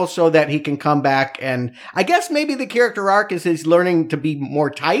fail so that he can come back. And I guess maybe the character arc is he's learning to be more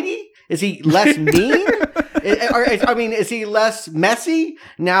tidy. Is he less mean? Is he less messy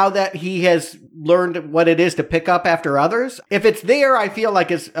now that he has learned what it is to pick up after others? If it's there, I feel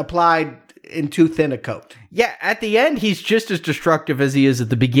like it's applied in too thin a coat. Yeah, at the end, he's just as destructive as he is at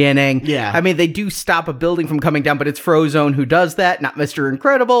the beginning. Yeah. I mean, they do stop a building from coming down, but it's Frozone who does that, not Mr.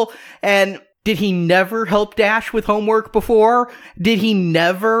 Incredible. And did he never help Dash with homework before? Did he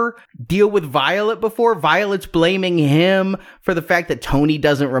never deal with Violet before? Violet's blaming him for the fact that Tony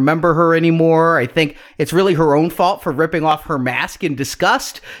doesn't remember her anymore. I think it's really her own fault for ripping off her mask in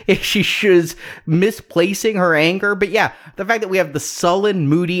disgust. She's misplacing her anger. But yeah, the fact that we have the sullen,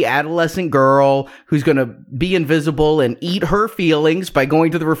 moody adolescent girl who's going to be invisible and eat her feelings by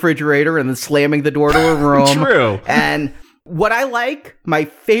going to the refrigerator and then slamming the door to her room. True. And what I like, my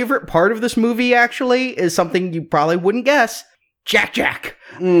favorite part of this movie, actually, is something you probably wouldn't guess. Jack.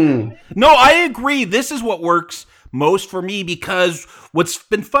 No, I agree. This is what works most for me, because what's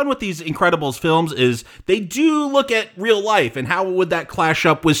been fun with these Incredibles films is they do look at real life and how would that clash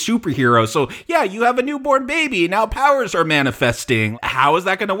up with superheroes. So yeah, you have a newborn baby, now powers are manifesting. How is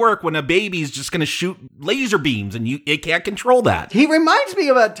that going to work when a baby's just going to shoot laser beams and it can't control that? He reminds me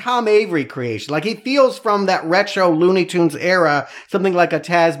of a Tom Avery creation. Like, he feels from that retro Looney Tunes era, something like a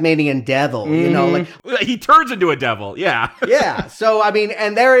Tasmanian devil, He turns into a devil, yeah. Yeah, so I mean,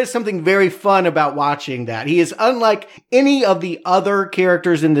 and there is something very fun about watching that. He is unlike any of the other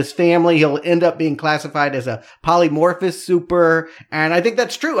characters in this family. He'll end up being classified as a polymorphous super, and I think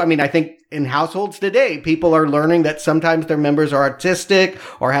that's true. I mean, I think in households today, people are learning that sometimes their members are autistic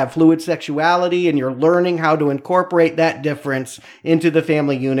or have fluid sexuality, and you're learning how to incorporate that difference into the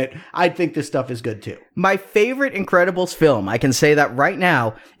family unit. I think this stuff is good too. My favorite Incredibles film, I can say that right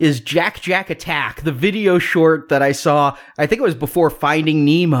now, is Jack Attack, the video short that I saw, I think it was before Finding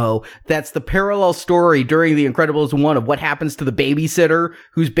Nemo. That's the parallel story during the Incredibles 1 of what happens to the babysitter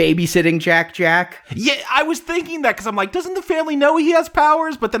who's babysitting Jack. Yeah, I was thinking that because I'm like, doesn't the family know he has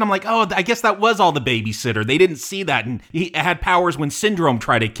powers? But then I'm like, oh, I guess that was all the babysitter. They didn't see that, and he had powers when Syndrome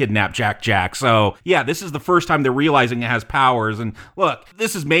tried to kidnap Jack. So, yeah, this is the first time they're realizing it has powers. And look,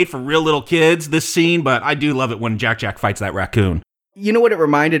 this is made for real little kids, this scene, but I do love it when Jack fights that raccoon. You know what it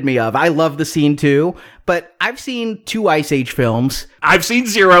reminded me of? I love the scene too, but I've seen 2 Ice Age films. I've seen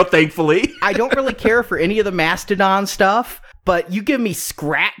 0, thankfully. I don't really care for any of the Mastodon stuff, but you give me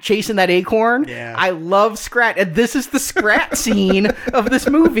Scrat chasing that acorn. Yeah. I love Scrat, and this is the Scrat scene of this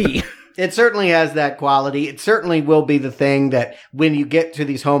movie. It certainly has that quality. It certainly will be the thing that when you get to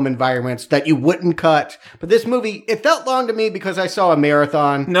these home environments that you wouldn't cut. But this movie, it felt long to me because I saw a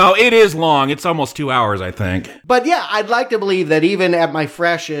marathon. No, it is long. It's almost 2 hours, I think. But yeah, I'd like to believe that even at my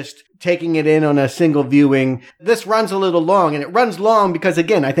freshest, taking it in on a single viewing, this runs a little long. And it runs long because,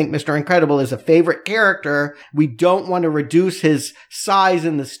 again, I think Mr. Incredible is a favorite character. We don't want to reduce his size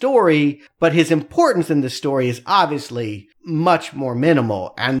in the story, but his importance in the story is obviously much more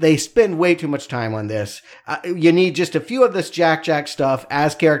minimal, and they spend way too much time on this. You need just a few of this Jack stuff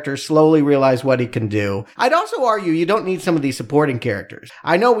as characters slowly realize what he can do. I'd also argue you don't need some of these supporting characters.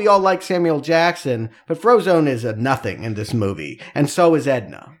 I know we all like Samuel Jackson, but Frozone is a nothing in this movie, and so is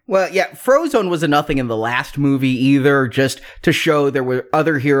Edna. Well, yeah, Frozone was a nothing in the last movie either, just to show there were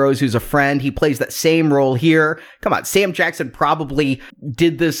other heroes who's a friend. He plays that same role here. Come on, Sam Jackson probably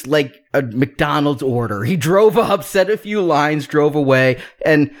did this like a McDonald's order. He drove up, said a few lines, drove away,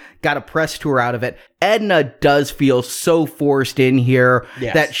 and got a press tour out of it. Edna does feel so forced in here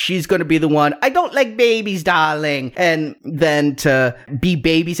that she's going to be the one, I don't like babies, darling. And then to be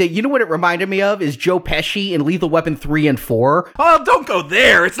babysit. You know what it reminded me of is Joe Pesci in Lethal Weapon 3 and 4. Oh, don't go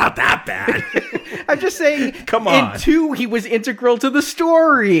there. It's not that bad. I'm just saying, come on. In 2, he was integral to the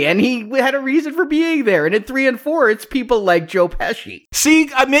story, and he had a reason for being there. And in 3 and 4, it's people like Joe Pesci. See,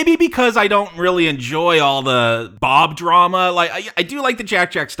 maybe because I don't really enjoy all the Bob drama. Like, I do like the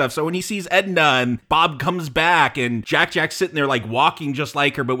Jack stuff. So when he sees Edna and Bob comes back and Jack's sitting there like walking just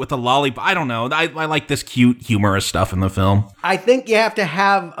like her, but with a lollipop, I don't know. I like this cute, humorous stuff in the film. I think you have to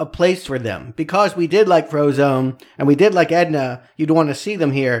have a place for them because we did like Frozone and we did like Edna. You'd want to see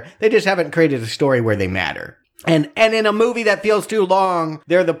them here. They just haven't created a story where they matter. And in a movie that feels too long,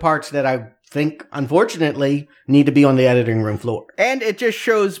 they're the parts that I think, unfortunately, need to be on the editing room floor. And it just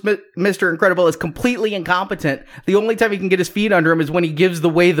shows Mr. Incredible is completely incompetent. The only time he can get his feet under him is when he gives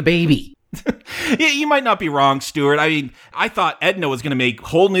away the baby. You might not be wrong, Stuart. I mean, I thought Edna was going to make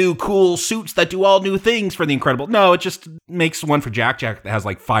whole new cool suits that do all new things for the Incredible. No, it just makes one for Jack that has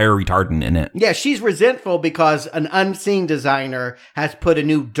like fire retardant in it. Yeah, she's resentful because an unseen designer has put a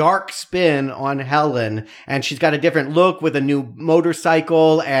new dark spin on Helen, and she's got a different look with a new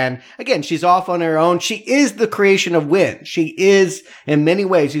motorcycle. And again, she's off on her own. She is the creation of Wynn. She is, in many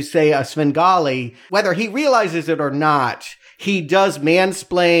ways, you say a Svengali, whether he realizes it or not. He does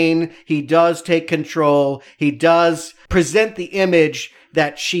mansplain, he does take control, he does present the image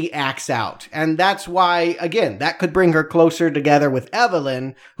that she acts out. And that's why, again, that could bring her closer together with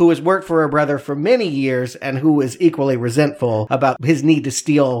Evelyn, who has worked for her brother for many years and who is equally resentful about his need to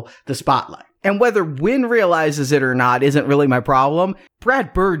steal the spotlight. And whether Wynn realizes it or not isn't really my problem.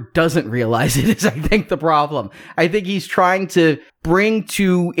 Brad Bird doesn't realize it is, I think, the problem. I think he's trying to bring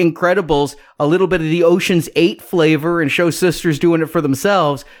to Incredibles a little bit of the Ocean's 8 flavor and show sisters doing it for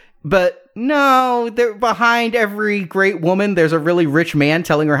themselves. But no, they're behind every great woman, there's a really rich man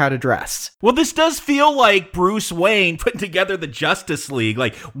telling her how to dress. Well, this does feel like Bruce Wayne putting together the Justice League.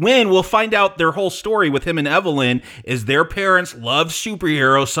 Like, when we'll find out their whole story with him and Evelyn is their parents loved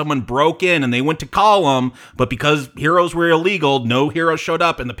superheroes. Someone broke in and they went to call them, but because heroes were illegal, no hero showed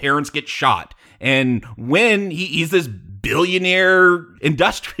up and the parents get shot. And when he's this billionaire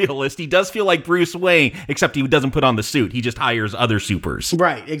industrialist, he does feel like Bruce Wayne, except he doesn't put on the suit. He just hires other supers.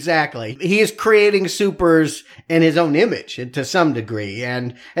 Right, exactly. He is creating supers in his own image to some degree.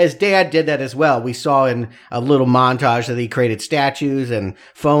 And his dad did that as well. We saw in a little montage that he created statues and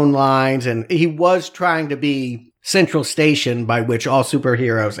phone lines, and he was trying to be central station by which all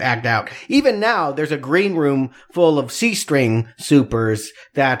superheroes act out. Even now, there's a green room full of C-string supers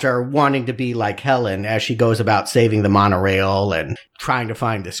that are wanting to be like Helen as she goes about saving the monorail and trying to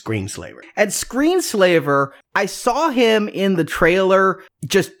find the Screenslaver. And Screenslaver, I saw him in the trailer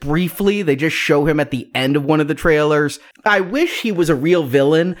just briefly. They just show him at the end of one of the trailers. I wish he was a real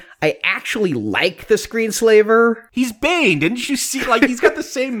villain. I actually like the Screenslaver. He's Bane. Didn't you see? Like, he's got the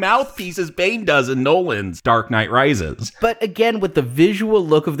same mouthpiece as Bane does in Nolan's Dark Knight Rises. But again, with the visual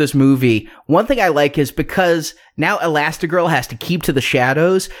look of this movie, one thing I like is because now Elastigirl has to keep to the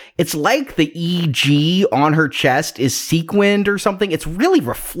shadows. It's like the EG on her chest is sequined or something. It's really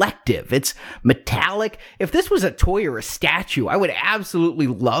reflective. It's metallic. If this this was a toy or a statue, I would absolutely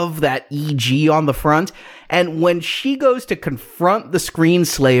love that EG on the front. And when she goes to confront the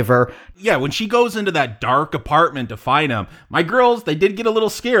screenslaver, yeah, when she goes into that dark apartment to find him, my girls, they did get a little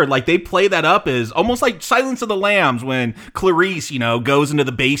scared. Like, they play that up as almost like Silence of the Lambs when Clarice, goes into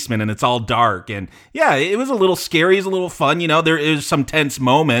the basement and it's all dark. And yeah, it was a little scary, it's a little fun. There is some tense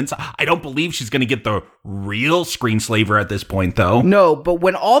moments. I don't believe she's going to get the real screenslaver at this point, though. No, but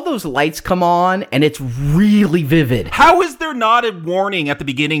when all those lights come on and it's really vivid. How is there not a warning at the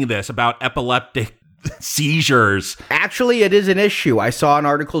beginning of this about epileptic seizures? Actually, it is an issue. I saw an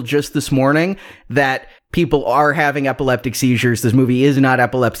article just this morning that people are having epileptic seizures. This movie is not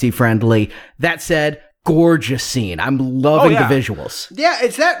epilepsy friendly. That said, gorgeous scene. I'm loving the visuals. Yeah,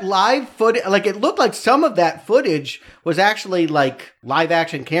 it's that live footage. Like, it looked like some of that footage was actually like live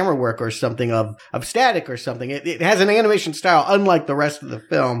action camera work or something of static or something. It has an animation style unlike the rest of the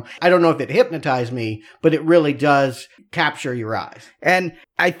film. I don't know if it hypnotized me, but it really does capture your eyes. And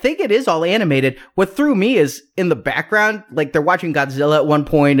I think it is all animated. What threw me is in the background, like they're watching Godzilla at one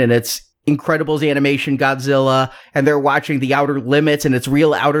point and it's Incredibles animation Godzilla, and they're watching The Outer Limits, and it's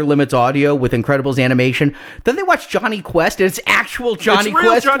real Outer Limits audio with Incredibles animation. Then they watch Johnny Quest, and it's actual Johnny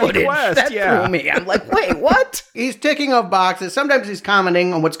Quest footage. That threw me. I'm like, wait, what? He's ticking off boxes. Sometimes he's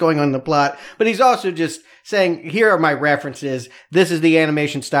commenting on what's going on in the plot, but he's also just saying, here are my references. This is the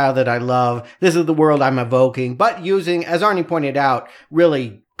animation style that I love. This is the world I'm evoking, but using, as Arnie pointed out,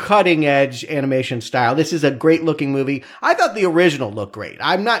 really cutting edge animation style. This is a great looking movie. I thought the original looked great.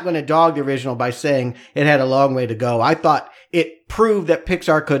 I'm not going to dog the original by saying it had a long way to go. I thought it proved that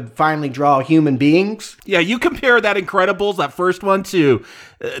Pixar could finally draw human beings. Yeah, you compare that Incredibles, that first one, to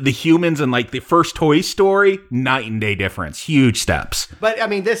the humans and like the first Toy Story, night and day difference. Huge steps. But I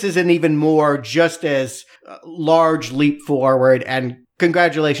mean, this is an even more just as large leap forward, and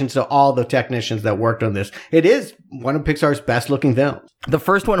congratulations to all the technicians that worked on this. It is one of Pixar's best looking films. The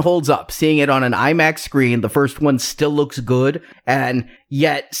first one holds up. Seeing it on an IMAX screen, the first one still looks good. And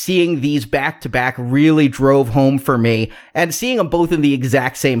yet seeing these back to back really drove home for me. And seeing them both in the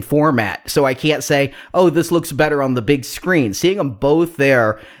exact same format. So I can't say, oh, this looks better on the big screen. Seeing them both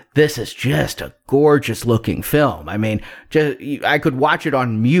there, this is just a gorgeous looking film. I mean, I could watch it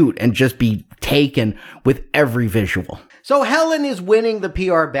on mute and just be taken with every visual. So Helen is winning the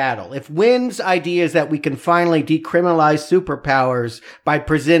PR battle. If Wynn's idea is that we can finally decriminalize superpowers by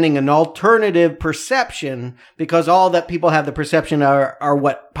presenting an alternative perception, because all that people have the perception are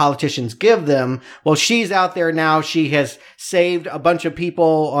what politicians give them, well, she's out there now. She has saved a bunch of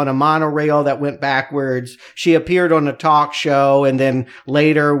people on a monorail that went backwards. She appeared on a talk show and then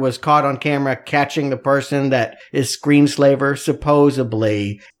later was caught on camera catching the person that is screenslaver,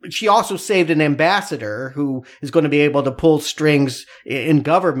 supposedly. She also saved an ambassador who is going to be able to pull strings in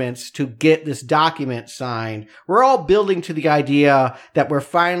governments to get this document signed. We're all building to the idea that we're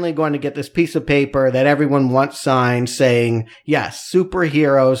finally going to get this piece of paper that everyone wants signed saying, yes,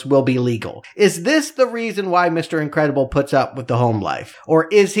 superheroes will be legal. Is this the reason why Mr. Incredible puts up with the home life? Or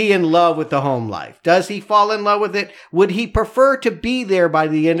is he in love with the home life? Does he fall in love with it? Would he prefer to be there by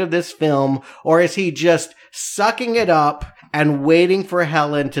the end of this film? Or is he just sucking it up and waiting for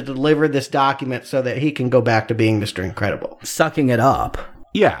Helen to deliver this document so that he can go back to being Mr. Incredible? Sucking it up.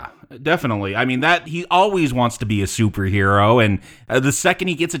 Yeah, definitely. I mean, that he always wants to be a superhero, and the second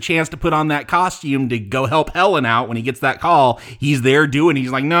he gets a chance to put on that costume to go help Helen out when he gets that call, he's there doing.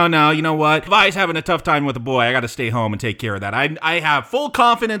 He's like, no, you know what? Vi's having a tough time with a boy. I got to stay home and take care of that. I have full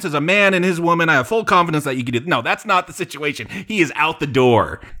confidence as a man and his woman. I have full confidence that you can do. No, that's not the situation. He is out the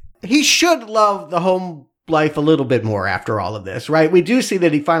door. He should love the home life a little bit more after all of this, right? We do see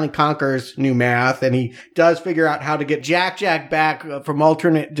that he finally conquers new math, and he does figure out how to get Jack back from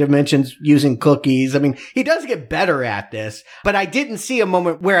alternate dimensions using cookies. I mean, he does get better at this, but I didn't see a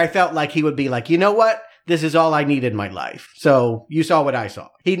moment where I felt like he would be like, you know what? This is all I need in my life. So you saw what I saw.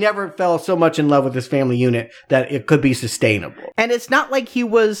 He never fell so much in love with his family unit that it could be sustainable. And it's not like he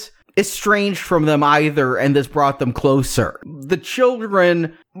was estranged from them either, and this brought them closer. The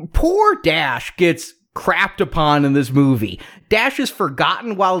children, poor Dash gets crapped upon in this movie. Dash is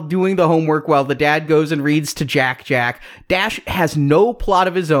forgotten while doing the homework while the dad goes and reads to Jack. Dash has no plot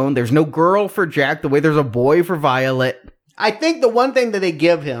of his own. There's no girl for Jack the way there's a boy for Violet. I think the one thing that they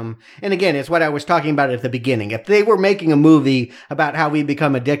give him, and again, it's what I was talking about at the beginning. If they were making a movie about how we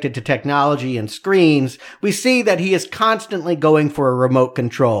become addicted to technology and screens, we see that he is constantly going for a remote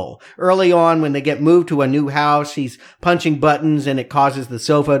control. Early on, when they get moved to a new house, he's punching buttons and it causes the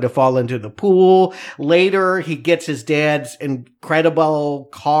sofa to fall into the pool. Later, he gets his dad's incredible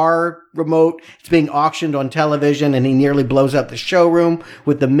car remote. It's being auctioned on television and he nearly blows up the showroom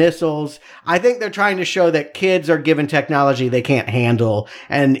with the missiles. I think they're trying to show that kids are given technology they can't handle.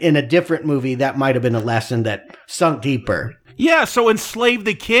 And in a different movie, that might have been a lesson that sunk deeper. Yeah, so enslave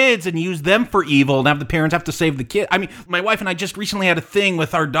the kids and use them for evil and have the parents have to save the kid. I mean, my wife and I just recently had a thing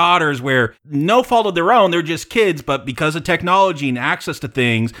with our daughters where no fault of their own, they're just kids, but because of technology and access to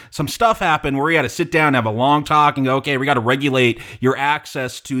things, some stuff happened where we had to sit down and have a long talk and go, okay, we got to regulate your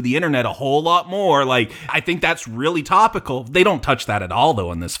access to the internet a whole lot more. Like, I think that's really topical. They don't touch that at all,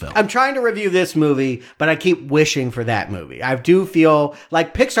 though, in this film. I'm trying to review this movie, but I keep wishing for that movie. I do feel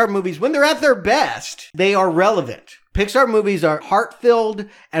like Pixar movies, when they're at their best, they are relevant. Pixar movies are heart-filled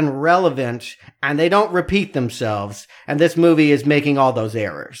and relevant, and they don't repeat themselves, and this movie is making all those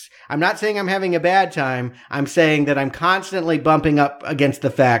errors. I'm not saying I'm having a bad time. I'm saying that I'm constantly bumping up against the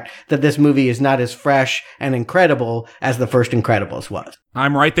fact that this movie is not as fresh and incredible as the first Incredibles was.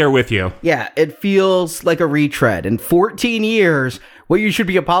 I'm right there with you. Yeah, it feels like a retread. In 14 years, what you should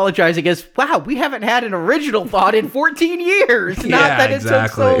be apologizing is, wow, we haven't had an original thought in 14 years. Not that it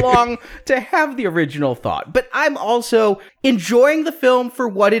took so long to have the original thought. But I'm also enjoying the film for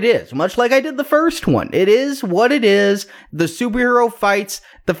what it is, much like I did the first one. It is what it is. The superhero fights,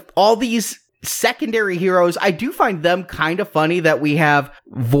 all these secondary heroes, I do find them kind of funny that we have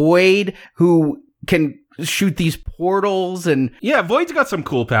Void, who can shoot these portals, and yeah, Void's got some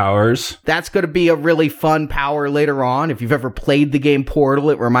cool powers. That's going to be a really fun power later on. If you've ever played the game Portal,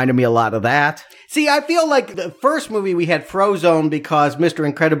 it reminded me a lot of that. See, I feel like the first movie we had Frozone because Mr.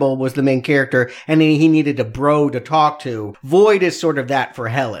 Incredible was the main character and he needed a bro to talk to. Void is sort of that for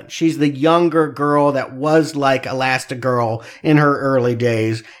Helen. She's the younger girl that was like Elastigirl in her early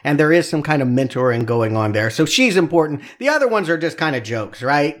days, and there is some kind of mentoring going on there. So she's important. The other ones are just kind of jokes,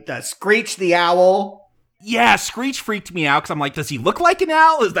 right? Screech the Owl. Yeah, Screech freaked me out because I'm like, does he look like an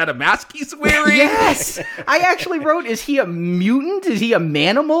owl? Is that a mask he's wearing? Yes! I actually wrote, is he a mutant? Is he a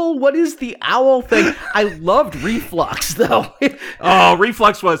manimal? What is the owl thing? I loved Reflux, though. Oh,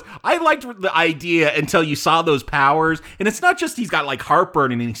 Reflux I liked the idea until you saw those powers. And it's not just he's got like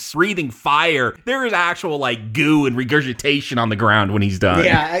heartburn and he's breathing fire. There is actual like goo and regurgitation on the ground when he's done.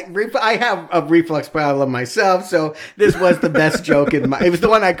 Yeah, I have a reflux problem myself, so this was the best joke it was the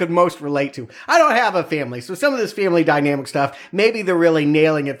one I could most relate to. I don't have a family. So some of this family dynamic stuff, maybe they're really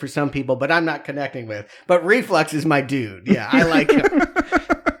nailing it for some people, but I'm not connecting with. But Reflux is my dude. Yeah, I like him.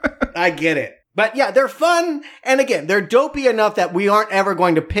 I get it. But yeah, they're fun. And again, they're dopey enough that we aren't ever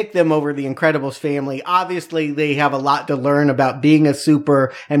going to pick them over the Incredibles family. Obviously, they have a lot to learn about being a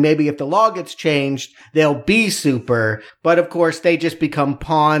super. And maybe if the law gets changed, they'll be super. But of course, they just become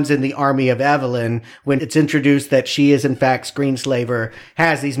pawns in the army of Evelyn when it's introduced that she is in fact Screenslaver,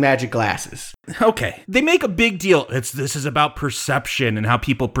 has these magic glasses. Okay. They make a big deal. This is about perception and how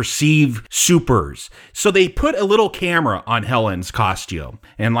people perceive supers. So they put a little camera on Helen's costume.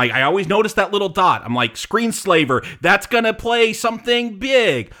 And like, I always notice that little dot. I'm like, Screenslaver, that's gonna play something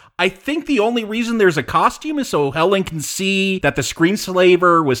big. I think the only reason there's a costume is so Helen can see that the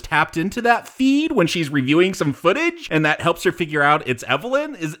Screenslaver was tapped into that feed when she's reviewing some footage, and that helps her figure out it's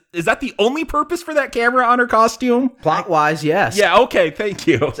Evelyn. Is that the only purpose for that camera on her costume? Plot-wise, yes. Yeah, okay, thank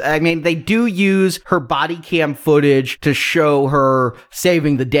you. I mean, they do use her body cam footage to show her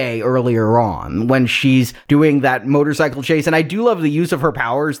saving the day earlier on when she's doing that motorcycle chase, and I do love the use of her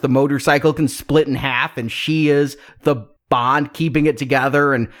powers. The motorcycle can split in half, and she is the Bond keeping it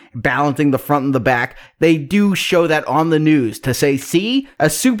together and balancing the front and the back. They do show that on the news to say, see, a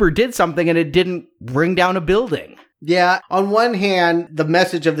super did something and it didn't bring down a building. Yeah, on one hand, the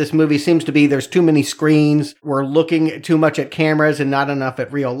message of this movie seems to be there's too many screens, we're looking too much at cameras and not enough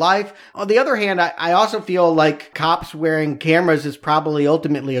at real life. On the other hand, I also feel like cops wearing cameras is probably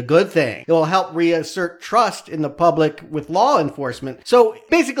ultimately a good thing. It will help reassert trust in the public with law enforcement. So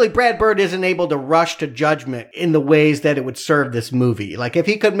basically, Brad Bird isn't able to rush to judgment in the ways that it would serve this movie. Like if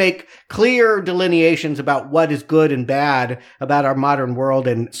he could make clear delineations about what is good and bad about our modern world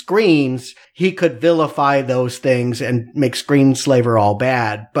and screens, he could vilify those things and make Screenslaver all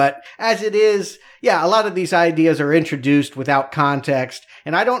bad. But as it is, yeah, a lot of these ideas are introduced without context.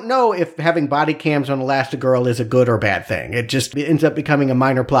 And I don't know if having body cams on Elastigirl is a good or bad thing. It just ends up becoming a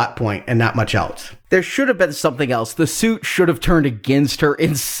minor plot point and not much else. There should have been something else. The suit should have turned against her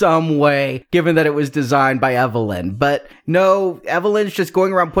in some way, given that it was designed by Evelyn. But no, Evelyn's just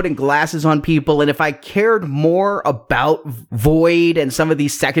going around putting glasses on people, and if I cared more about Void and some of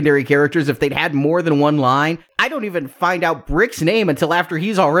these secondary characters, if they'd had more than one line, I don't even find out Brick's name until after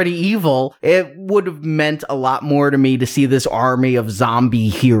he's already evil. It would have meant a lot more to me to see this army of zombie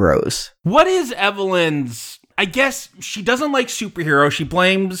heroes. What is Evelyn's... I guess she doesn't like superheroes. She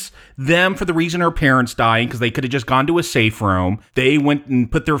blames them for the reason her parents dying because they could have just gone to a safe room. They went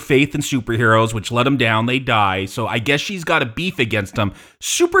and put their faith in superheroes, which let them down. They die. So I guess she's got a beef against them.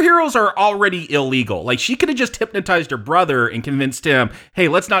 Superheroes are already illegal. Like, she could have just hypnotized her brother and convinced him, hey,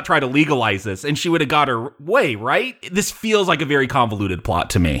 let's not try to legalize this. And she would have got her way, right? This feels like a very convoluted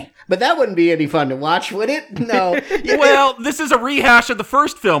plot to me. But that wouldn't be any fun to watch, would it? No. Well, this is a rehash of the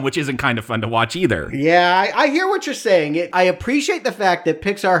first film, which isn't kind of fun to watch either. Yeah, I hear what you're saying. I appreciate the fact that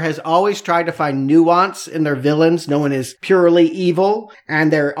Pixar has always tried to find nuance in their villains. No one is purely evil,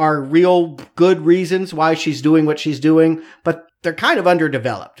 and there are real good reasons why she's doing what she's doing, but they're kind of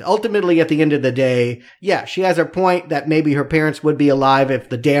underdeveloped. Ultimately, at the end of the day, yeah, she has her point that maybe her parents would be alive if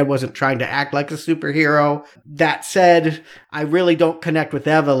the dad wasn't trying to act like a superhero. That said, I really don't connect with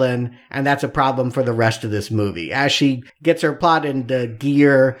Evelyn, and that's a problem for the rest of this movie. As she gets her plot into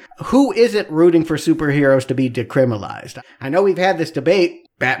gear, who isn't rooting for superheroes to be decriminalized? I know we've had this debate,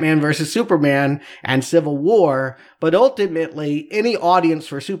 Batman versus Superman and Civil War, but ultimately, any audience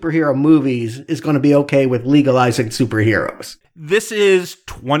for superhero movies is going to be okay with legalizing superheroes. This is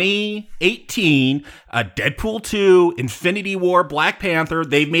 2018, Deadpool 2, Infinity War, Black Panther.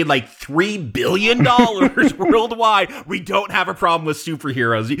 They've made like $3 billion worldwide. We don't have a problem with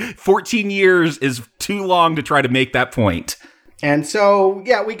superheroes. 14 years is too long to try to make that point. And so,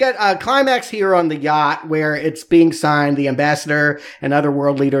 yeah, we get a climax here on the yacht where it's being signed. The ambassador and other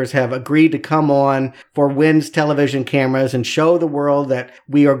world leaders have agreed to come on for WIN's television cameras and show the world that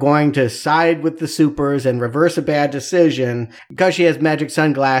we are going to side with the supers and reverse a bad decision. Because she has magic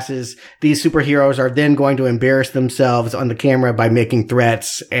sunglasses, these superheroes are then going to embarrass themselves on the camera by making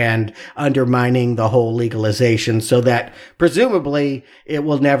threats and undermining the whole legalization so that presumably it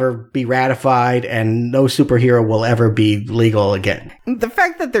will never be ratified and no superhero will ever be legal again. The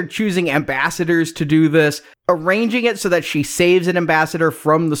fact that they're choosing ambassadors to do this, arranging it so that she saves an ambassador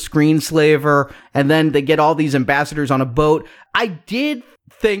from the screenslaver, and then they get all these ambassadors on a boat. I did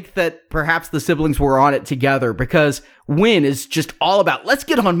think that perhaps the siblings were on it together because WIN is just all about, let's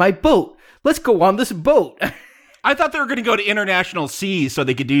get on my boat. Let's go on this boat. I thought they were going to go to international seas so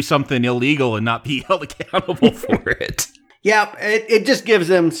they could do something illegal and not be held accountable for it. Yeah, it just gives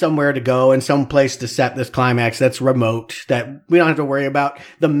them somewhere to go and some place to set this climax that's remote, that we don't have to worry about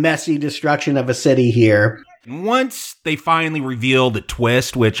the messy destruction of a city here. Once they finally reveal the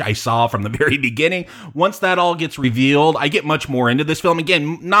twist, which I saw from the very beginning, once that all gets revealed, I get much more into this film.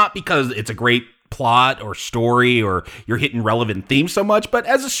 Again, not because it's a great plot or story or you're hitting relevant themes so much, but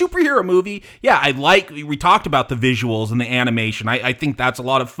as a superhero movie, yeah, we talked about the visuals and the animation. I think that's a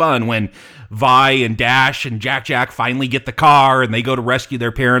lot of fun when Vi and Dash and Jack finally get the car and they go to rescue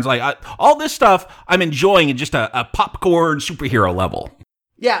their parents. All this stuff I'm enjoying at just a popcorn superhero level.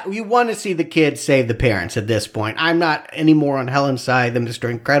 Yeah, you want to see the kids save the parents at this point. I'm not any more on Helen's side than Mr.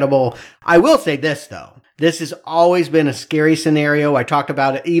 Incredible. I will say this, though. This has always been a scary scenario. I talked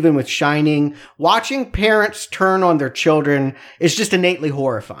about it even with Shining. Watching parents turn on their children is just innately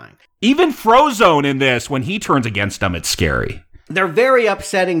horrifying. Even Frozone in this, when he turns against them, it's scary. They're very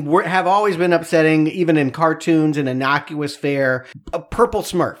upsetting, have always been upsetting, even in cartoons and innocuous fare. A purple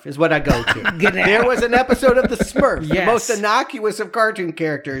Smurf is what I go to. There was an episode of the Smurfs, the most innocuous of cartoon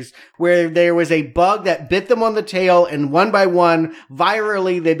characters, where there was a bug that bit them on the tail, and one by one,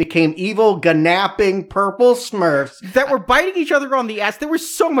 virally, they became evil, ganapping purple Smurfs. That were biting each other on the ass. There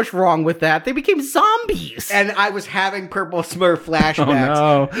was so much wrong with that. They became zombies. And I was having purple Smurf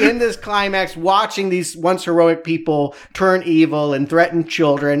flashbacks in this climax, watching these once heroic people turn evil and threaten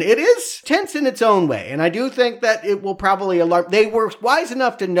children. It is tense in its own way, and I do think that it will probably alarm. They were wise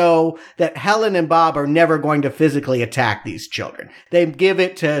enough to know that Helen and Bob are never going to physically attack these children. They give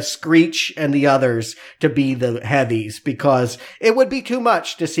it to Screech and the others to be the heavies, because it would be too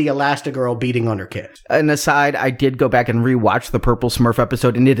much to see Elastigirl beating on her kids. An aside, I did go back and rewatch the Purple Smurf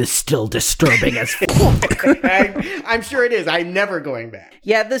episode, and it is still disturbing as fuck. I'm sure it is. I'm never going back.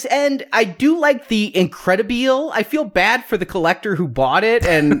 Yeah, this end, I do like the Incredibile. I feel bad for the collector who bought it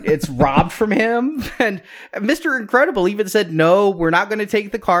and it's robbed from him. And Mr. Incredible even said, no, we're not going to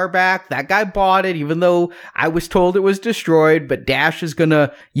take the car back. That guy bought it, even though I was told it was destroyed, but Dash is going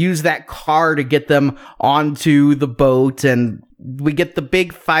to use that car to get them onto the boat. And we get the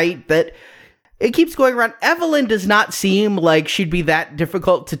big fight that it keeps going around. Evelyn does not seem like she'd be that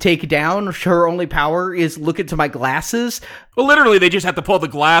difficult to take down. Her only power is look into my glasses. Well, literally, they just have to pull the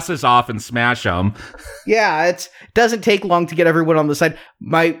glasses off and smash them. Yeah, it doesn't take long to get everyone on the side.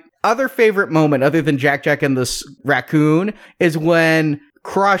 My other favorite moment, other than Jack Jack and the raccoon, is when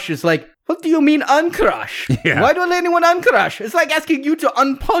Crush is like, what do you mean uncrush? Yeah. Why don't anyone uncrush? It's like asking you to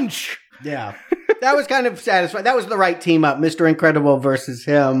unpunch. Yeah. That was kind of satisfying. That was the right team up. Mr. Incredible versus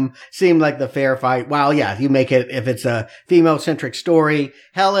him seemed like the fair fight. Well, yeah, you make it if it's a female-centric story.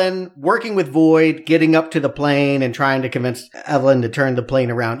 Helen working with Void, getting up to the plane and trying to convince Evelyn to turn the plane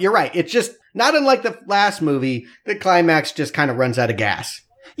around. You're right. It's just not unlike the last movie. The climax just kind of runs out of gas.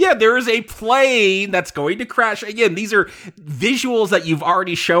 Yeah, there is a plane that's going to crash. Again, these are visuals that you've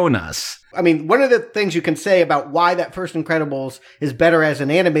already shown us. I mean, one of the things you can say about why that first Incredibles is better as an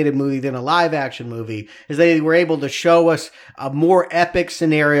animated movie than a live action movie is they were able to show us a more epic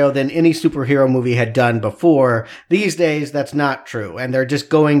scenario than any superhero movie had done before. These days, that's not true. And they're just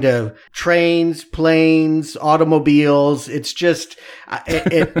going to trains, planes, automobiles. It's just,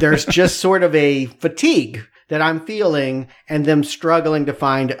 there's just sort of a fatigue that I'm feeling and them struggling to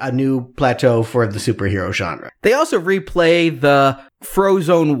find a new plateau for the superhero genre. They also replay the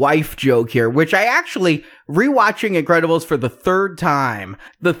Frozone wife joke here, which I actually, rewatching Incredibles for the third time,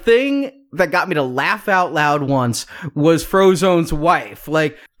 the thing that got me to laugh out loud once was Frozone's wife.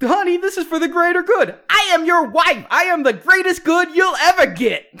 Like, honey, this is for the greater good. I am your wife. I am the greatest good you'll ever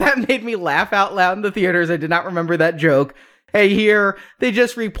get. That made me laugh out loud in the theaters. I did not remember that joke. Hey, here, they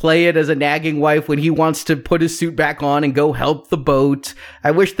just replay it as a nagging wife when he wants to put his suit back on and go help the boat.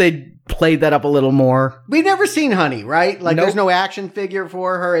 I wish they'd played that up a little more. We've never seen Honey, right? Like, There's no action figure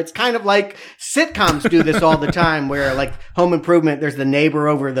for her. It's kind of like sitcoms do this all the time, where, like, Home Improvement, there's the neighbor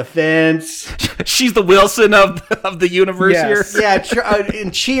over the fence. She's the Wilson of the universe here. Yeah,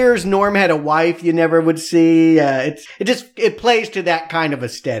 in Cheers, Norm had a wife you never would see. It plays to that kind of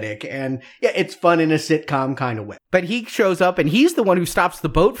aesthetic, and yeah, it's fun in a sitcom kind of way. But he shows up, and he's the one who stops the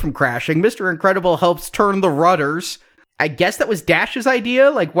boat from crashing. Mr. Incredible helps turn the rudders. I guess that was Dash's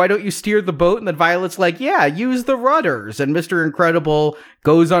idea. Like, why don't you steer the boat? And then Violet's like, yeah, use the rudders. And Mr. Incredible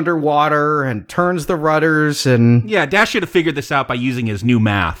goes underwater and turns the rudders. And yeah, Dash should have figured this out by using his new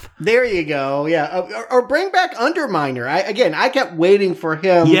math. There you go. Yeah. Or bring back Underminer. I kept waiting for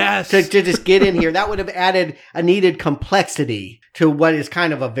him to just get in here. That would have added a needed complexity to what is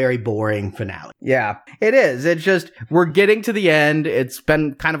kind of a very boring finale. Yeah, it is. It's just, we're getting to the end. It's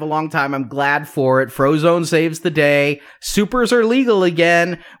been kind of a long time. I'm glad for it. Frozone saves the day. Supers are legal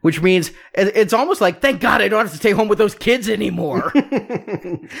again, which means it's almost like, thank God I don't have to stay home with those kids anymore.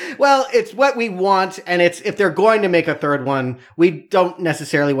 Well, it's what we want, and it's if they're going to make a third one, we don't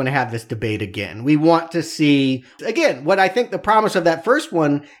necessarily want to have this debate again. We want to see, again, what I think the promise of that first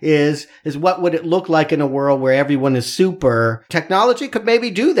one is what would it look like in a world where everyone is super. Technology could maybe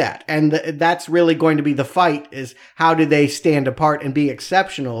do that, and that's really going to be the fight, is how do they stand apart and be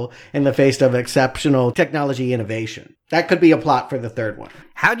exceptional in the face of exceptional technology innovation. That could be a plot for the third one.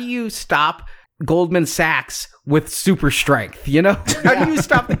 How do you stop Goldman Sachs with super strength, you know? How do you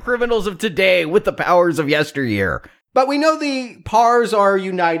stop the criminals of today with the powers of yesteryear? But we know the Pars are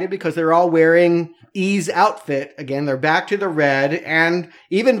united because they're all wearing E's outfit. Again, they're back to the red. And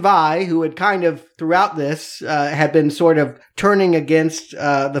even Vi, who had kind of, throughout this, had been sort of turning against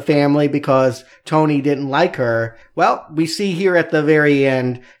the family because Tony didn't like her. Well, we see here at the very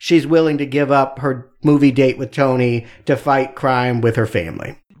end, she's willing to give up her movie date with Tony to fight crime with her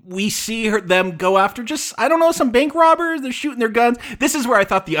family. We see them go after some bank robbers. They're shooting their guns. This is where I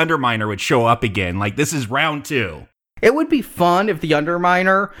thought the Underminer would show up again. Like, this is round 2. It would be fun if the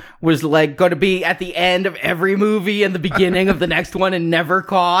Underminer was like going to be at the end of every movie and the beginning of the next one and never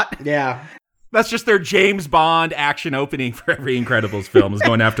caught. Yeah. That's just their James Bond action opening for every Incredibles film, is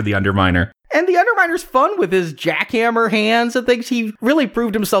going after the Underminer. And the Underminer's fun with his jackhammer hands and things. He really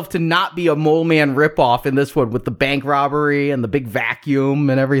proved himself to not be a Mole Man ripoff in this one with the bank robbery and the big vacuum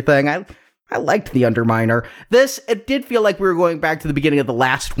and everything. I liked the Underminer. It did feel like we were going back to the beginning of the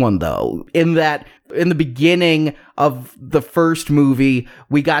last one, though, in that in the beginning of the first movie,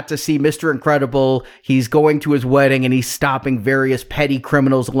 we got to see Mr. Incredible. He's going to his wedding and he's stopping various petty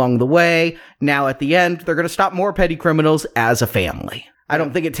criminals along the way. Now at the end, they're going to stop more petty criminals as a family. I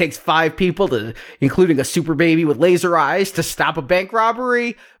don't think it takes 5 people, including a super baby with laser eyes, to stop a bank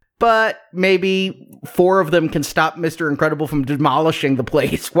robbery. But maybe 4 of them can stop Mr. Incredible from demolishing the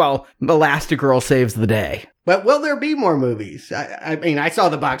place while Elastigirl saves the day. But will there be more movies? I mean, I saw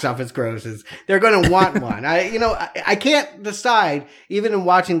the box office grosses. They're going to want one. I can't decide, even in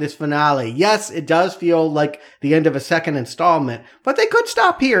watching this finale. Yes, it does feel like the end of a second installment, but they could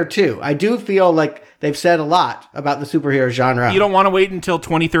stop here too. I do feel like they've said a lot about the superhero genre. You don't want to wait until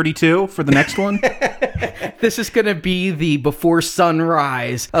 2032 for the next one? This is going to be the before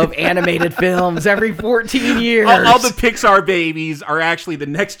sunrise of animated films every 14 years. All the Pixar babies are actually the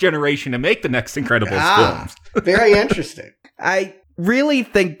next generation to make the next Incredibles films. Very interesting. I really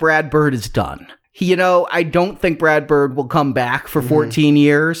think Brad Bird is done. I don't think Brad Bird will come back for 14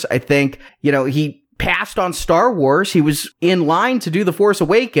 years. I think, he passed on Star Wars. He was in line to do The Force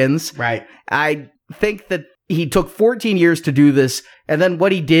Awakens. Right. I think that he took 14 years to do this, and then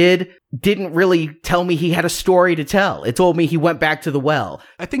what he didn't really tell me he had a story to tell. It told me he went back to the well.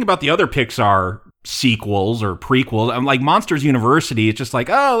 I think about the other Pixar sequels or prequels. I'm like Monsters University. It's just like,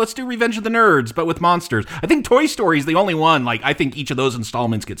 oh, let's do Revenge of the Nerds, but with monsters. I think Toy Story is the only one. Like, I think each of those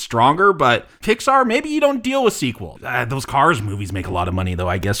installments get stronger, but Pixar, maybe you don't deal with sequels. Those Cars movies make a lot of money, though,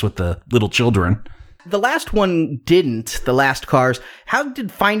 I guess, with the little children. The last one didn't, the last Cars. How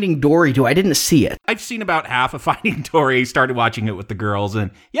did Finding Dory do? I didn't see it. I've seen about half of Finding Dory, started watching it with the girls, and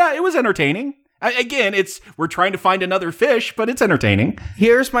yeah, it was entertaining. Again, we're trying to find another fish, but it's entertaining.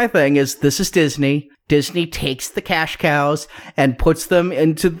 Here's my thing this is Disney. Disney takes the cash cows and puts them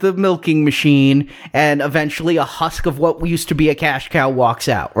into the milking machine, and eventually a husk of what used to be a cash cow walks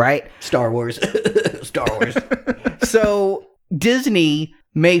out, right? Star Wars. Star Wars. So Disney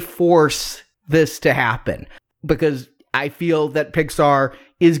may force this to happen because I feel that Pixar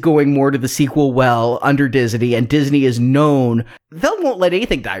is going more to the sequel well under Disney, and Disney is known. They won't let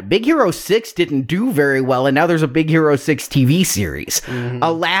anything die. Big Hero 6 didn't do very well, and now there's a Big Hero 6 TV series.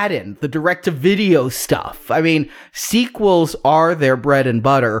 Aladdin, the direct-to-video stuff. I mean, sequels are their bread and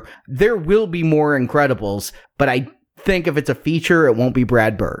butter. There will be more Incredibles, but I think if it's a feature, it won't be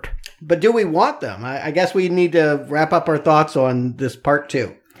Brad Bird. But do we want them? I guess we need to wrap up our thoughts on this part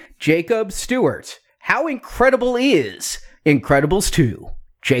 2. Jacob Stewart, how incredible is Incredibles 2?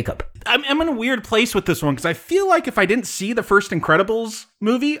 Jacob. I'm in a weird place with this one because I feel like if I didn't see the first Incredibles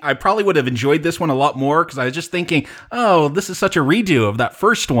movie, I probably would have enjoyed this one a lot more because I was just thinking, oh, this is such a redo of that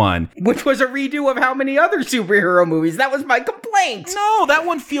first one. Which was a redo of how many other superhero movies? That was my complaint. No, that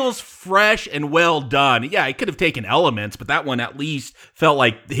one feels fresh and well done. Yeah, it could have taken elements, but that one at least felt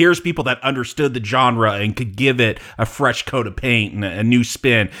like here's people that understood the genre and could give it a fresh coat of paint and a new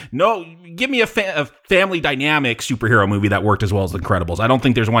spin. No, give me a family dynamic superhero movie that worked as well as The Incredibles. I don't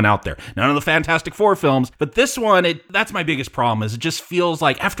think there's one out there. None of the Fantastic Four films, but this one, that's my biggest problem is it just feels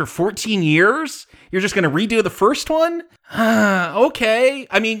like after 14 years, you're just going to redo the first one? Okay.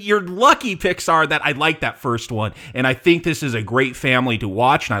 I mean, you're lucky, Pixar, that I like that first one. And I think this is a great family to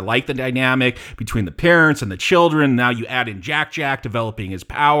watch. And I like the dynamic between the parents and the children. Now you add in Jack developing his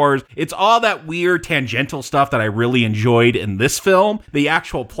powers. It's all that weird tangential stuff that I really enjoyed in this film. The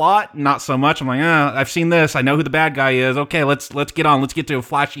actual plot, not so much. I'm like, I've seen this. I know who the bad guy is. Okay, let's get on. Let's get to a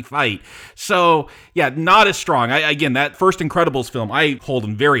flashy fight. So yeah, not as strong. Again, that first Incredibles film, I hold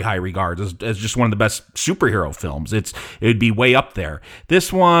in very high regards as just one of the best superhero films. It'd be way up there.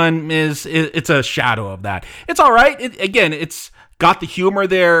 This one it's a shadow of that. It's all right. It's got the humor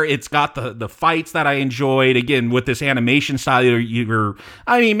there. It's got the fights that I enjoyed. Again, with this animation style,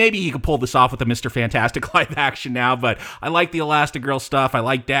 maybe you could pull this off with the Mr. Fantastic live action now, but I like the Elastigirl stuff. I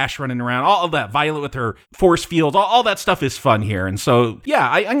like Dash running around. All of that. Violet with her force fields. All that stuff is fun here. And so, yeah,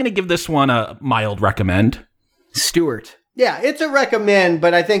 I'm going to give this one a mild recommend. Stuart. Yeah, it's a recommend,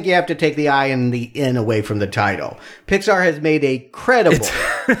 but I think you have to take the I and the N away from the title. Pixar has made a credible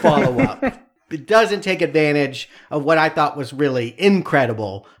follow-up. It doesn't take advantage of what I thought was really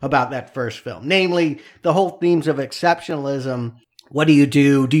incredible about that first film, namely the whole themes of exceptionalism. What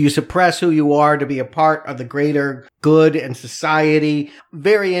do? Do you suppress who you are to be a part of the greater good and society?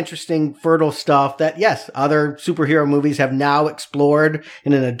 Very interesting, fertile stuff that, yes, other superhero movies have now explored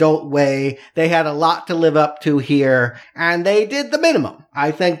in an adult way. They had a lot to live up to here, and they did the minimum.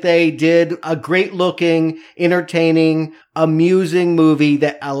 I think they did a great looking, entertaining, amusing movie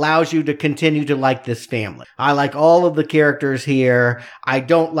that allows you to continue to like this family. I like all of the characters here. I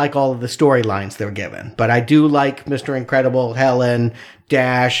don't like all of the storylines they're given, but I do like Mr. Incredible, Helen,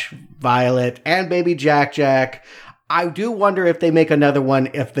 Dash, Violet, and baby Jack. I do wonder if they make another one,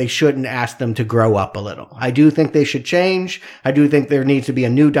 if they shouldn't ask them to grow up a little. I do think they should change. I do think there needs to be a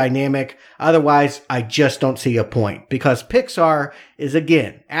new dynamic. Otherwise, I just don't see a point, because Pixar is,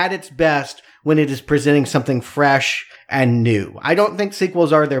 again, at its best when it is presenting something fresh and new. I don't think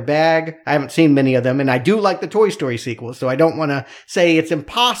sequels are their bag. I haven't seen many of them, and I do like the Toy Story sequels, so I don't want to say it's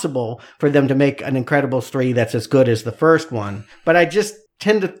impossible for them to make an Incredibles 3 that's as good as the first one. But I just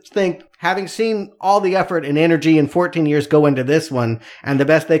tend to think, having seen all the effort and energy in 14 years go into this one, and the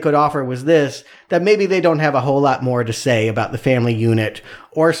best they could offer was this, that maybe they don't have a whole lot more to say about the family unit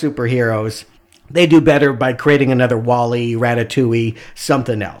or superheroes. They do better by creating another WALL-E, Ratatouille,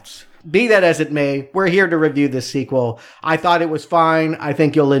 something else. Be that as it may, we're here to review this sequel. I thought it was fine. I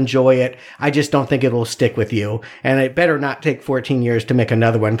think you'll enjoy it. I just don't think it'll stick with you. And it better not take 14 years to make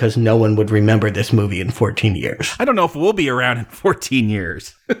another one, because no one would remember this movie in 14 years. I don't know if we'll be around in 14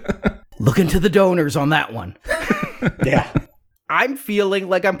 years. Look into the donors on that one. Yeah. I'm feeling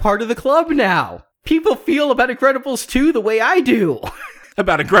like I'm part of the club now. People feel about Incredibles 2 the way I do.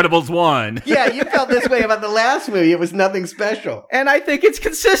 About Incredibles 1. Yeah, you felt this way about the last movie. It was nothing special. And I think it's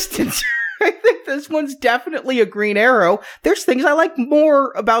consistent. I think this one's definitely a Green Arrow. There's things I like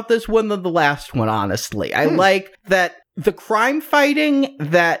more about this one than the last one, honestly. I like that the crime fighting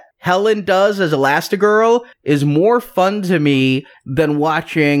that Helen does as Elastigirl is more fun to me than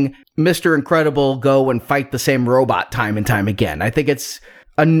watching Mr. Incredible go and fight the same robot time and time again. I think it's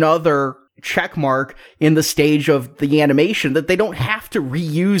another check mark in the stage of the animation that they don't have to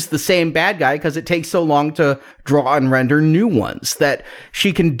reuse the same bad guy because it takes so long to draw and render new ones, that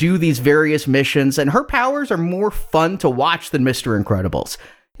she can do these various missions, and her powers are more fun to watch than Mr. Incredibles.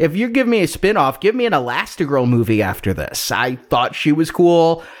 If you give me a spin-off, give me an Elastigirl movie after this. I thought she was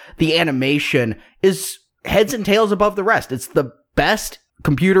cool. The animation is heads and tails above the rest. It's the best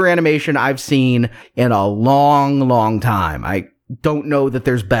computer animation I've seen in a long, long time. I don't know that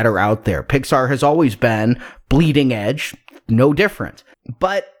there's better out there. Pixar has always been bleeding edge, no different.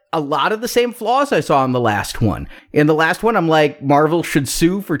 But a lot of the same flaws I saw in the last one. In the last one, I'm like, Marvel should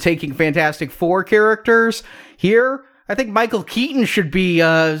sue for taking Fantastic Four characters. Here, I think Michael Keaton should be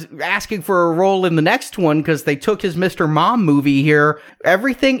asking for a role in the next one because they took his Mr. Mom movie here.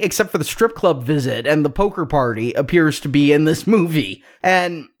 Everything except for the strip club visit and the poker party appears to be in this movie.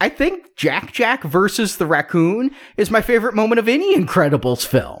 And I think Jack versus the raccoon is my favorite moment of any Incredibles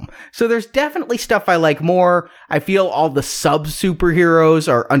film. So there's definitely stuff I like more. I feel all the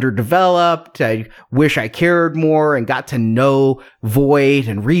sub-superheroes are underdeveloped. I wish I cared more and got to know Void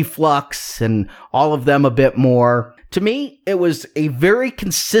and Reflux and all of them a bit more. To me, it was a very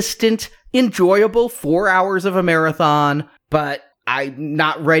consistent, enjoyable 4 hours of a marathon, but I'm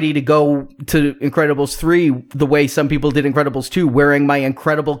not ready to go to Incredibles 3 the way some people did Incredibles 2, wearing my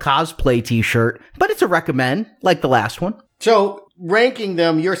Incredible cosplay t-shirt, but it's a recommend, like the last one. So, ranking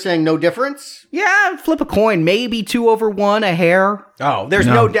them, you're saying no difference? Yeah, flip a coin, maybe 2 over 1, a hair. Oh, there's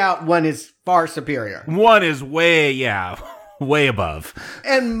no doubt one is far superior. One is way above.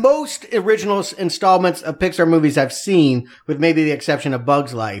 And most original installments of Pixar movies I've seen, with maybe the exception of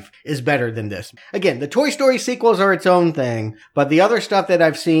Bug's Life, is better than this. Again, the Toy Story sequels are its own thing, but the other stuff that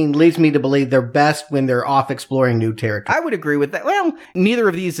I've seen leads me to believe they're best when they're off exploring new territory. I would agree with that. Well, neither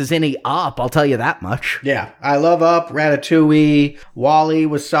of these is any Up, I'll tell you that much. Yeah, I love Up, Ratatouille, WALL-E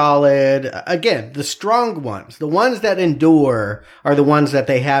was solid. Again, the strong ones, the ones that endure, are the ones that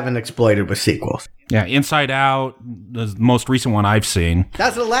they haven't exploited with sequels. Yeah, Inside Out, the most recent one I've seen.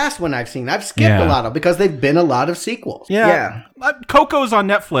 That's the last one I've seen. I've skipped a lot of because they've been a lot of sequels. Yeah. Coco's on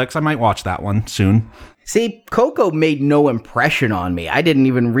Netflix. I might watch that one soon. See, Coco made no impression on me. I didn't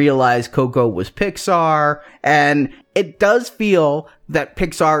even realize Coco was Pixar, and it does feel that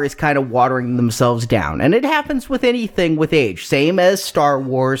Pixar is kind of watering themselves down. And it happens with anything with age. Same as Star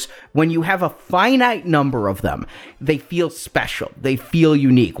Wars. When you have a finite number of them, they feel special. They feel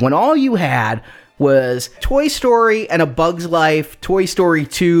unique. When all you had was Toy Story and A Bug's Life, Toy Story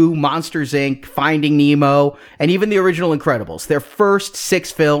 2, Monsters, Inc., Finding Nemo, and even the original Incredibles, their first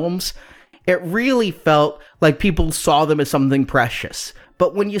 6 films, it really felt like people saw them as something precious.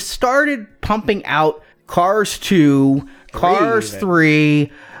 But when you started pumping out Cars 2, Cars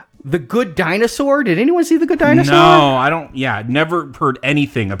 3, The Good Dinosaur, did anyone see The Good Dinosaur? No, I don't. Yeah, never heard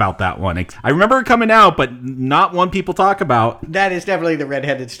anything about that one. I remember it coming out, but not one people talk about. That is definitely the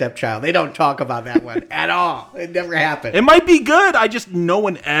redheaded stepchild. They don't talk about that one at all. It never happened. It might be good. No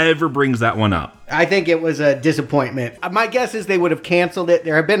one ever brings that one up. I think it was a disappointment. My guess is they would have canceled it.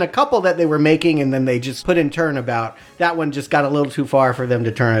 There have been a couple that they were making and then they just put in Turnabout. That one just got a little too far for them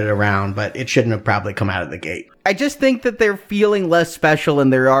to turn it around, but it shouldn't have probably come out of the gate. I just think that they're feeling less special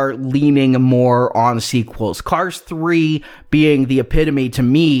and they are leaning more on sequels. Cars 3 being the epitome to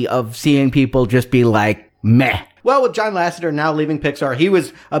me of seeing people just be like, meh. Well, with John Lasseter now leaving Pixar, he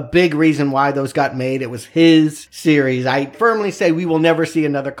was a big reason why those got made. It was his series. I firmly say we will never see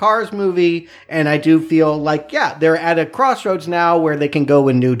another Cars movie, and I do feel like, yeah, they're at a crossroads now where they can go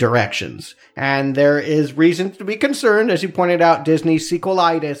in new directions. And there is reason to be concerned, as you pointed out, Disney's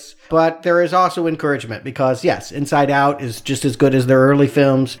sequelitis, but there is also encouragement because, yes, Inside Out is just as good as their early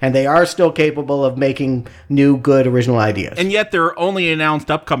films, and they are still capable of making new, good, original ideas. And yet their only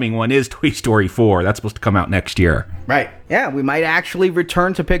announced upcoming one is Toy Story 4. That's supposed to come out next year. Right. Yeah, we might actually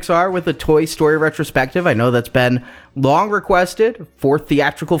return to Pixar with a Toy Story retrospective. I know that's been long requested. Fourth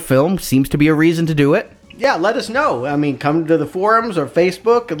theatrical film seems to be a reason to do it. Yeah, let us know. I mean, come to the forums or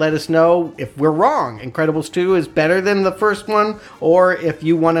Facebook and let us know if we're wrong. Incredibles 2 is better than the first one, or if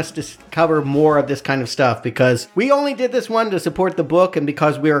you want us to cover more of this kind of stuff, because we only did this one to support the book and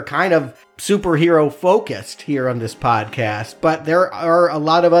because we are kind of superhero focused here on this podcast, but there are a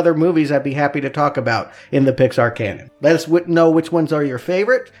lot of other movies I'd be happy to talk about in the Pixar canon. Let us know which ones are your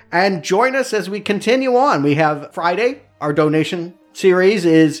favorite, and join us as we continue on. We have Friday, our donation series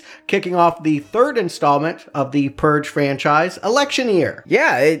is kicking off the third installment of the Purge franchise, Election Year.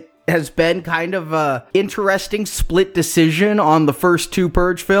 Yeah, it has been kind of a interesting split decision on the first two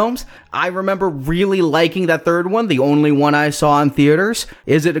Purge films. I remember really liking that third one, the only one I saw in theaters.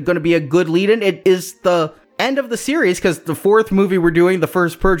 Is it going to be a good lead-in? It is the end of the series, because the fourth movie we're doing, the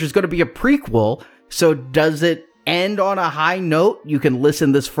first Purge, is going to be a prequel. So does it end on a high note? You can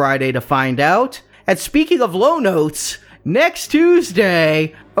listen this Friday to find out. And speaking of low notes, next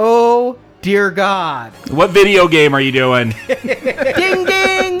Tuesday, oh dear God. What video game are you doing? Ding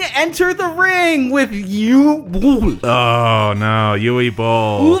ding! Enter the ring with you. Oh no, Yui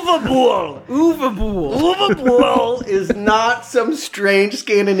Bull. Uwe Boll. Uwe Boll. Uwe Boll is not some strange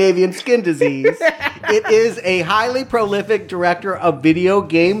Scandinavian skin disease. It is a highly prolific director of video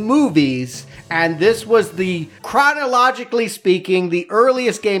game movies. And this was the, chronologically speaking, the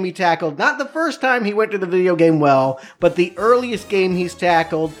earliest game he tackled. Not the first time he went to the video game well, but the earliest game he's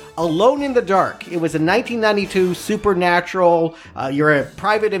tackled, Alone in the Dark. It was a 1992 supernatural, you're a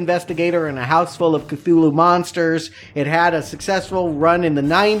private investigator in a house full of Cthulhu monsters. It had a successful run in the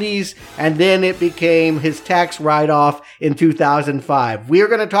 90s, and then it became his tax write-off in 2005. We are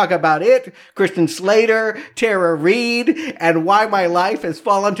going to talk about it, Christian Slater, Tara Reid, and why my life has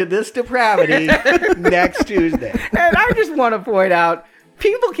fallen to this depravity next Tuesday. And I just want to point out,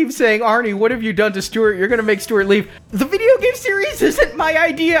 people keep saying, Arnie, what have you done to Stuart? You're going to make Stuart leave. The video game series isn't my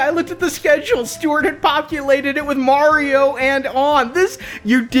idea. I looked at the schedule. Stuart had populated it with Mario and on. This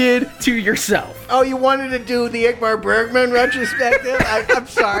you did to yourself. Oh, you wanted to do the Ingmar Bergman retrospective? I'm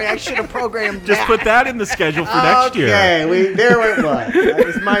sorry. I should have programmed Just that. put that in the schedule for next year. Okay, there it was. That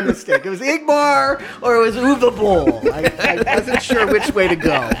was my mistake. It was Ingmar or it was Uwe Boll. I wasn't sure which way to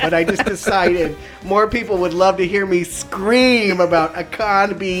go, but I just decided more people would love to hear me scream about a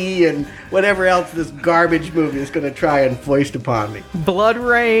Conby and whatever else this garbage movie is going to try and foist upon me. Blood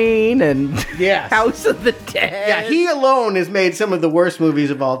Rain and Yes. House of the Dead. Yeah, he alone has made some of the worst movies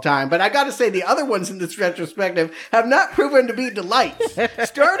of all time, but I gotta say the other ones in this retrospective have not proven to be delights.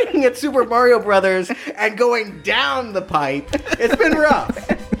 Starting at Super Mario Brothers and going down the pipe, it's been rough.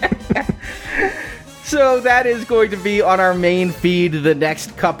 So that is going to be on our main feed the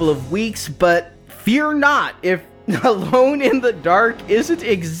next couple of weeks, but fear not, if Alone in the Dark isn't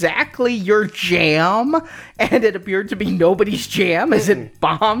exactly your jam, and it appeared to be nobody's jam as it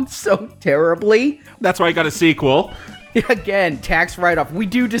bombed so terribly. That's why I got a sequel. Again, tax write-off. We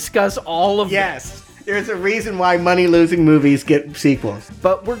do discuss all of Yes, there's a reason why money-losing movies get sequels.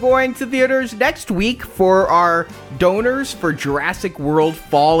 But we're going to theaters next week for our donors for Jurassic World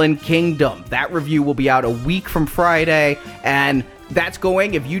Fallen Kingdom. That review will be out a week from Friday, and that's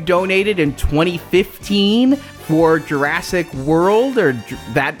going, if you donated in 2015 for Jurassic World or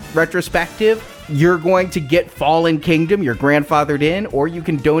that retrospective, you're going to get Fallen Kingdom, you're grandfathered in, or you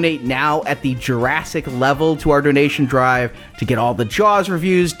can donate now at the Jurassic level to our donation drive to get all the Jaws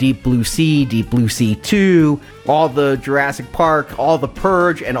reviews, Deep Blue Sea, Deep Blue Sea 2, all the Jurassic Park, all the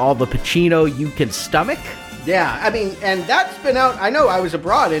Purge, and all the Pacino you can stomach. Yeah, I mean, and that's been out. I know I was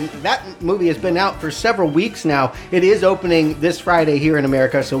abroad, and that movie has been out for several weeks now. It is opening this Friday here in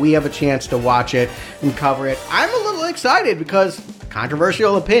America, so we have a chance to watch it and cover it. I'm a little excited because,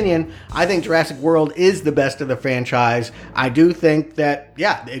 controversial opinion, I think Jurassic World is the best of the franchise. I do think that,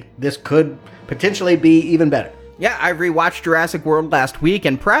 this could potentially be even better. Yeah, I rewatched Jurassic World last week,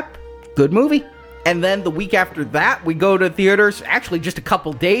 and Prep, good movie. And then the week after that, we go to theaters. Actually, just a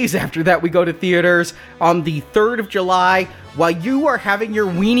couple days after that, we go to theaters on the 3rd of July. While you are having your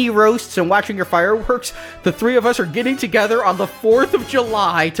weenie roasts and watching your fireworks, the three of us are getting together on the 4th of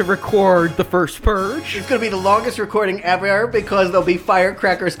July to record The First Purge. It's going to be the longest recording ever because there'll be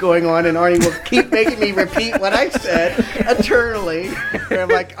firecrackers going on, and Arnie will keep making me repeat what I said eternally. And I'm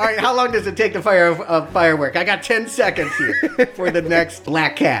like, all right, how long does it take to fire a firework? I got 10 seconds here for the next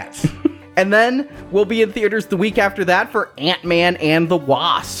Black Cats. And then we'll be in theaters the week after that for Ant-Man and the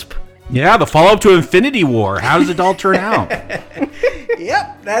Wasp. Yeah, the follow-up to Infinity War. How does it all turn out?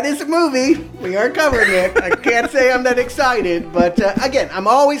 Yep, that is a movie. We are covering it. I can't say I'm that excited, but again, I'm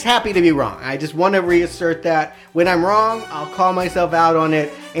always happy to be wrong. I just want to reassert that. When I'm wrong, I'll call myself out on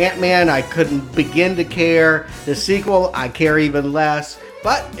it. Ant-Man, I couldn't begin to care. The sequel, I care even less.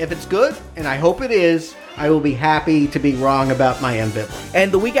 But if it's good, and I hope it is, I will be happy to be wrong about my ambivalence.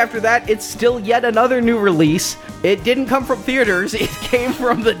 And the week after that, it's still yet another new release. It didn't come from theaters, it came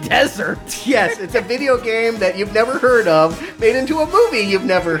from the desert. Yes, it's a video game that you've never heard of, made into a movie you've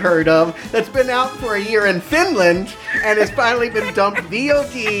never heard of, that's been out for a year in Finland, and has finally been dumped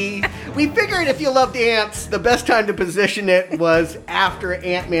VOD. We figured if you loved ants, the best time to position it was after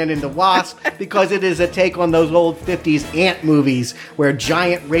Ant-Man and the Wasp, because it is a take on those old 50s ant movies where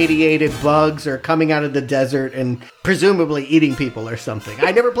giant radiated bugs are coming out of the desert and presumably eating people or something.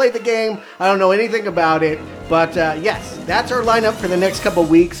 I never played the game. I don't know anything about it. But yes, that's our lineup for the next couple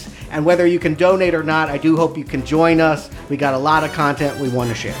weeks. And whether you can donate or not, I do hope you can join us. We got a lot of content we want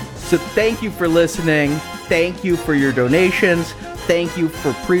to share. So thank you for listening. Thank you for your donations. Thank you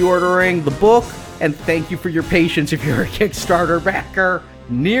for pre-ordering the book. And thank you for your patience if you're a Kickstarter backer.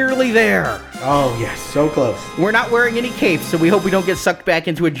 Nearly there. Oh, yes, so close. We're not wearing any capes, so we hope we don't get sucked back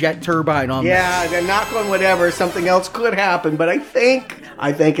into a jet turbine on Yeah, then knock on whatever, something else could happen, but I think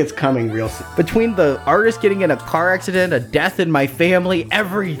it's coming real soon. Between the artist getting in a car accident, a death in my family,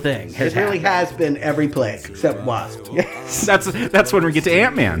 everything has happened. It really has been every place except Wasp. That's when we get to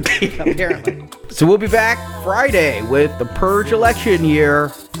Ant-Man. Apparently. So we'll be back Friday with the Purge election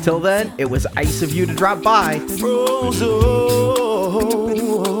year. Till then, it was nice of you to drop by.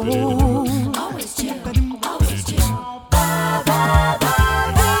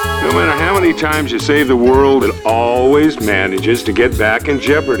 No matter how many times you save the world, it always manages to get back in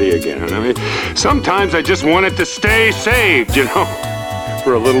jeopardy again. I mean, sometimes I just want it to stay saved,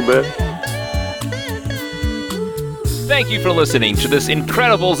 for a little bit. Thank you for listening to this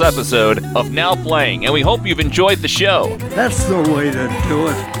Incredibles episode of Now Playing, and we hope you've enjoyed the show. That's the way to do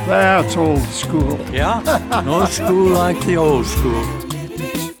it. That's old school. Yeah? No school like the old school.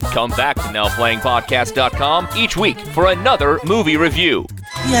 Come back to NowPlayingPodcast.com each week for another movie review.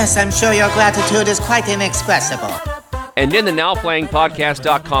 Yes, I'm sure your gratitude is quite inexpressible. And in the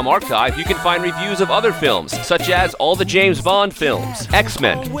NowPlayingPodcast.com archive, you can find reviews of other films, such as all the James Bond films,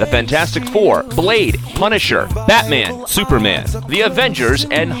 X-Men, The Fantastic Four, Blade, Punisher, Batman, Superman, The Avengers,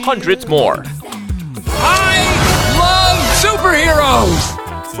 and hundreds more. I love superheroes!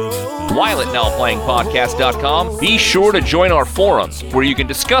 While at NowPlayingPodcast.com, be sure to join our forums, where you can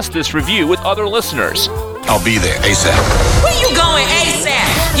discuss this review with other listeners. I'll be there ASAP. Where you going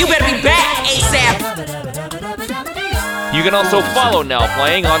ASAP? You better be back ASAP. You can also follow Now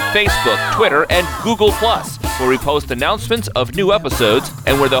Playing on Facebook, Twitter, and Google+, where we post announcements of new episodes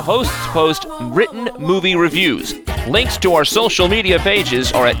and where the hosts post written movie reviews. Links to our social media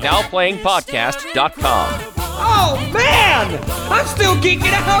pages are at NowPlayingPodcast.com. Oh, man! I'm still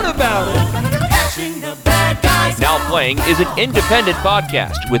geeking out about it! Now Playing is an independent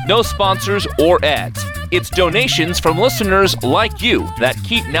podcast with no sponsors or ads. It's donations from listeners like you that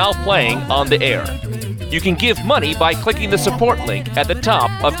keep Now Playing on the air. You can give money by clicking the support link at the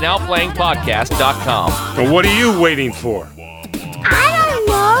top of NowPlayingPodcast.com. So what are you waiting for? I don't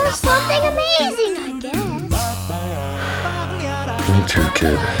know. Something amazing, I guess. Me too,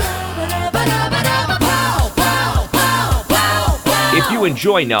 kid. If you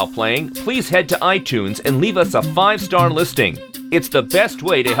enjoy Now Playing, please head to iTunes and leave us a 5-star listing. It's the best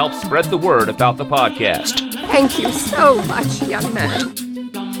way to help spread the word about the podcast. Thank you so much, young man.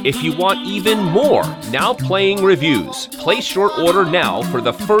 If you want even more Now Playing reviews, place your order now for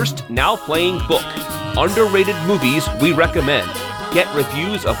the first Now Playing book, Underrated Movies We Recommend. get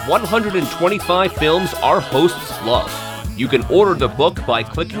reviews of 125 films our hosts love. You can order the book by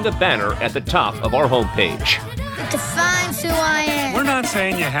clicking the banner at the top of our homepage. It defines who I am. We're not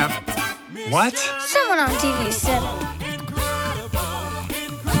saying you have... What? Someone on TV said it.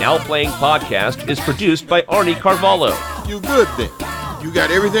 Now Playing Podcast is produced by Arnie Carvalho. You good then? You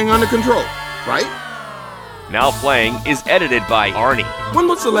got everything under control, right? Now Playing is edited by Arnie. When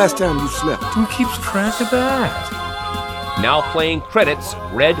was the last time you slept? Who keeps track of that? Now Playing credits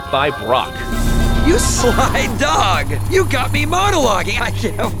read by Brock. You sly dog! You got me monologuing! I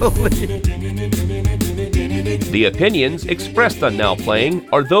can't believe... The opinions expressed on Now Playing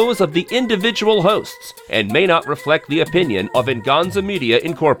are those of the individual hosts and may not reflect the opinion of Venganza Media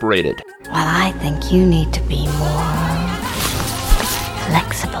Incorporated. Well, I think you need to be more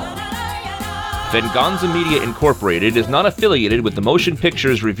flexible. Venganza Media Incorporated is not affiliated with the motion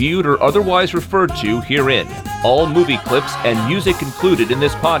pictures reviewed or otherwise referred to herein. All movie clips and music included in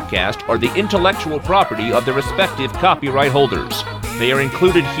this podcast are the intellectual property of their respective copyright holders. They are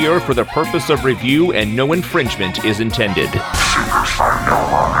included here for the purpose of review and no infringement is intended. Supers are no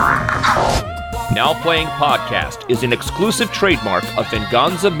longer in control. Now Playing Podcast is an exclusive trademark of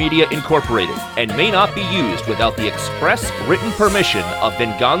Venganza Media Incorporated and may not be used without the express written permission of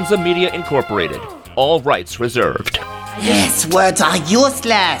Venganza Media Incorporated. All rights reserved. Yes, words are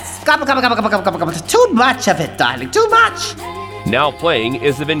useless. Gobble, gobble, gobble, gobble, gobble, gobble. Too much of it, darling. Too much. Now Playing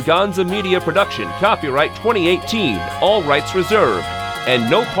is a Venganza Media production, copyright 2018, all rights reserved, and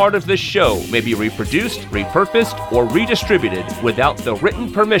no part of this show may be reproduced, repurposed, or redistributed without the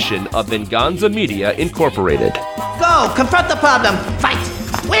written permission of Venganza Media Incorporated. Go, confront the problem. Fight.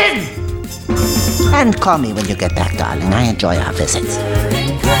 Win. And call me when you get back, darling. I enjoy our visits.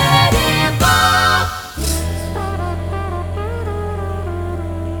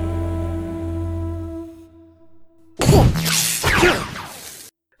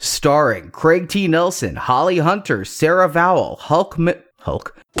 Starring Craig T. Nelson, Holly Hunter, Sarah Vowell, Hulk.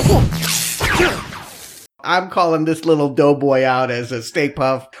 I'm calling this little doughboy out as a Stay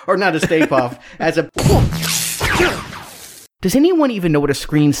Puft, or not a Stay Puft, as a... Does anyone even know what a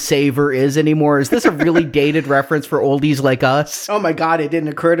screensaver is anymore? Is this a really dated reference for oldies like us? Oh my god, it didn't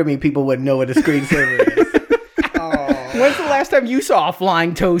occur to me people wouldn't know what a screensaver is. When's the last time you saw a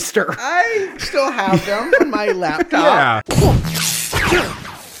flying toaster? I still have them on my laptop. Yeah.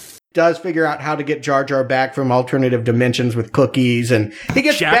 Does figure out how to get Jar Jar back from alternative dimensions with cookies, and he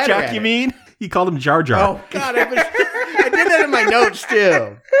gets Jack better Jack, at you it. mean? You called him Jar Jar. Oh god, I did that in my notes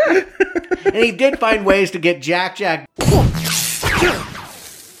too. And he did find ways to get Jack Jack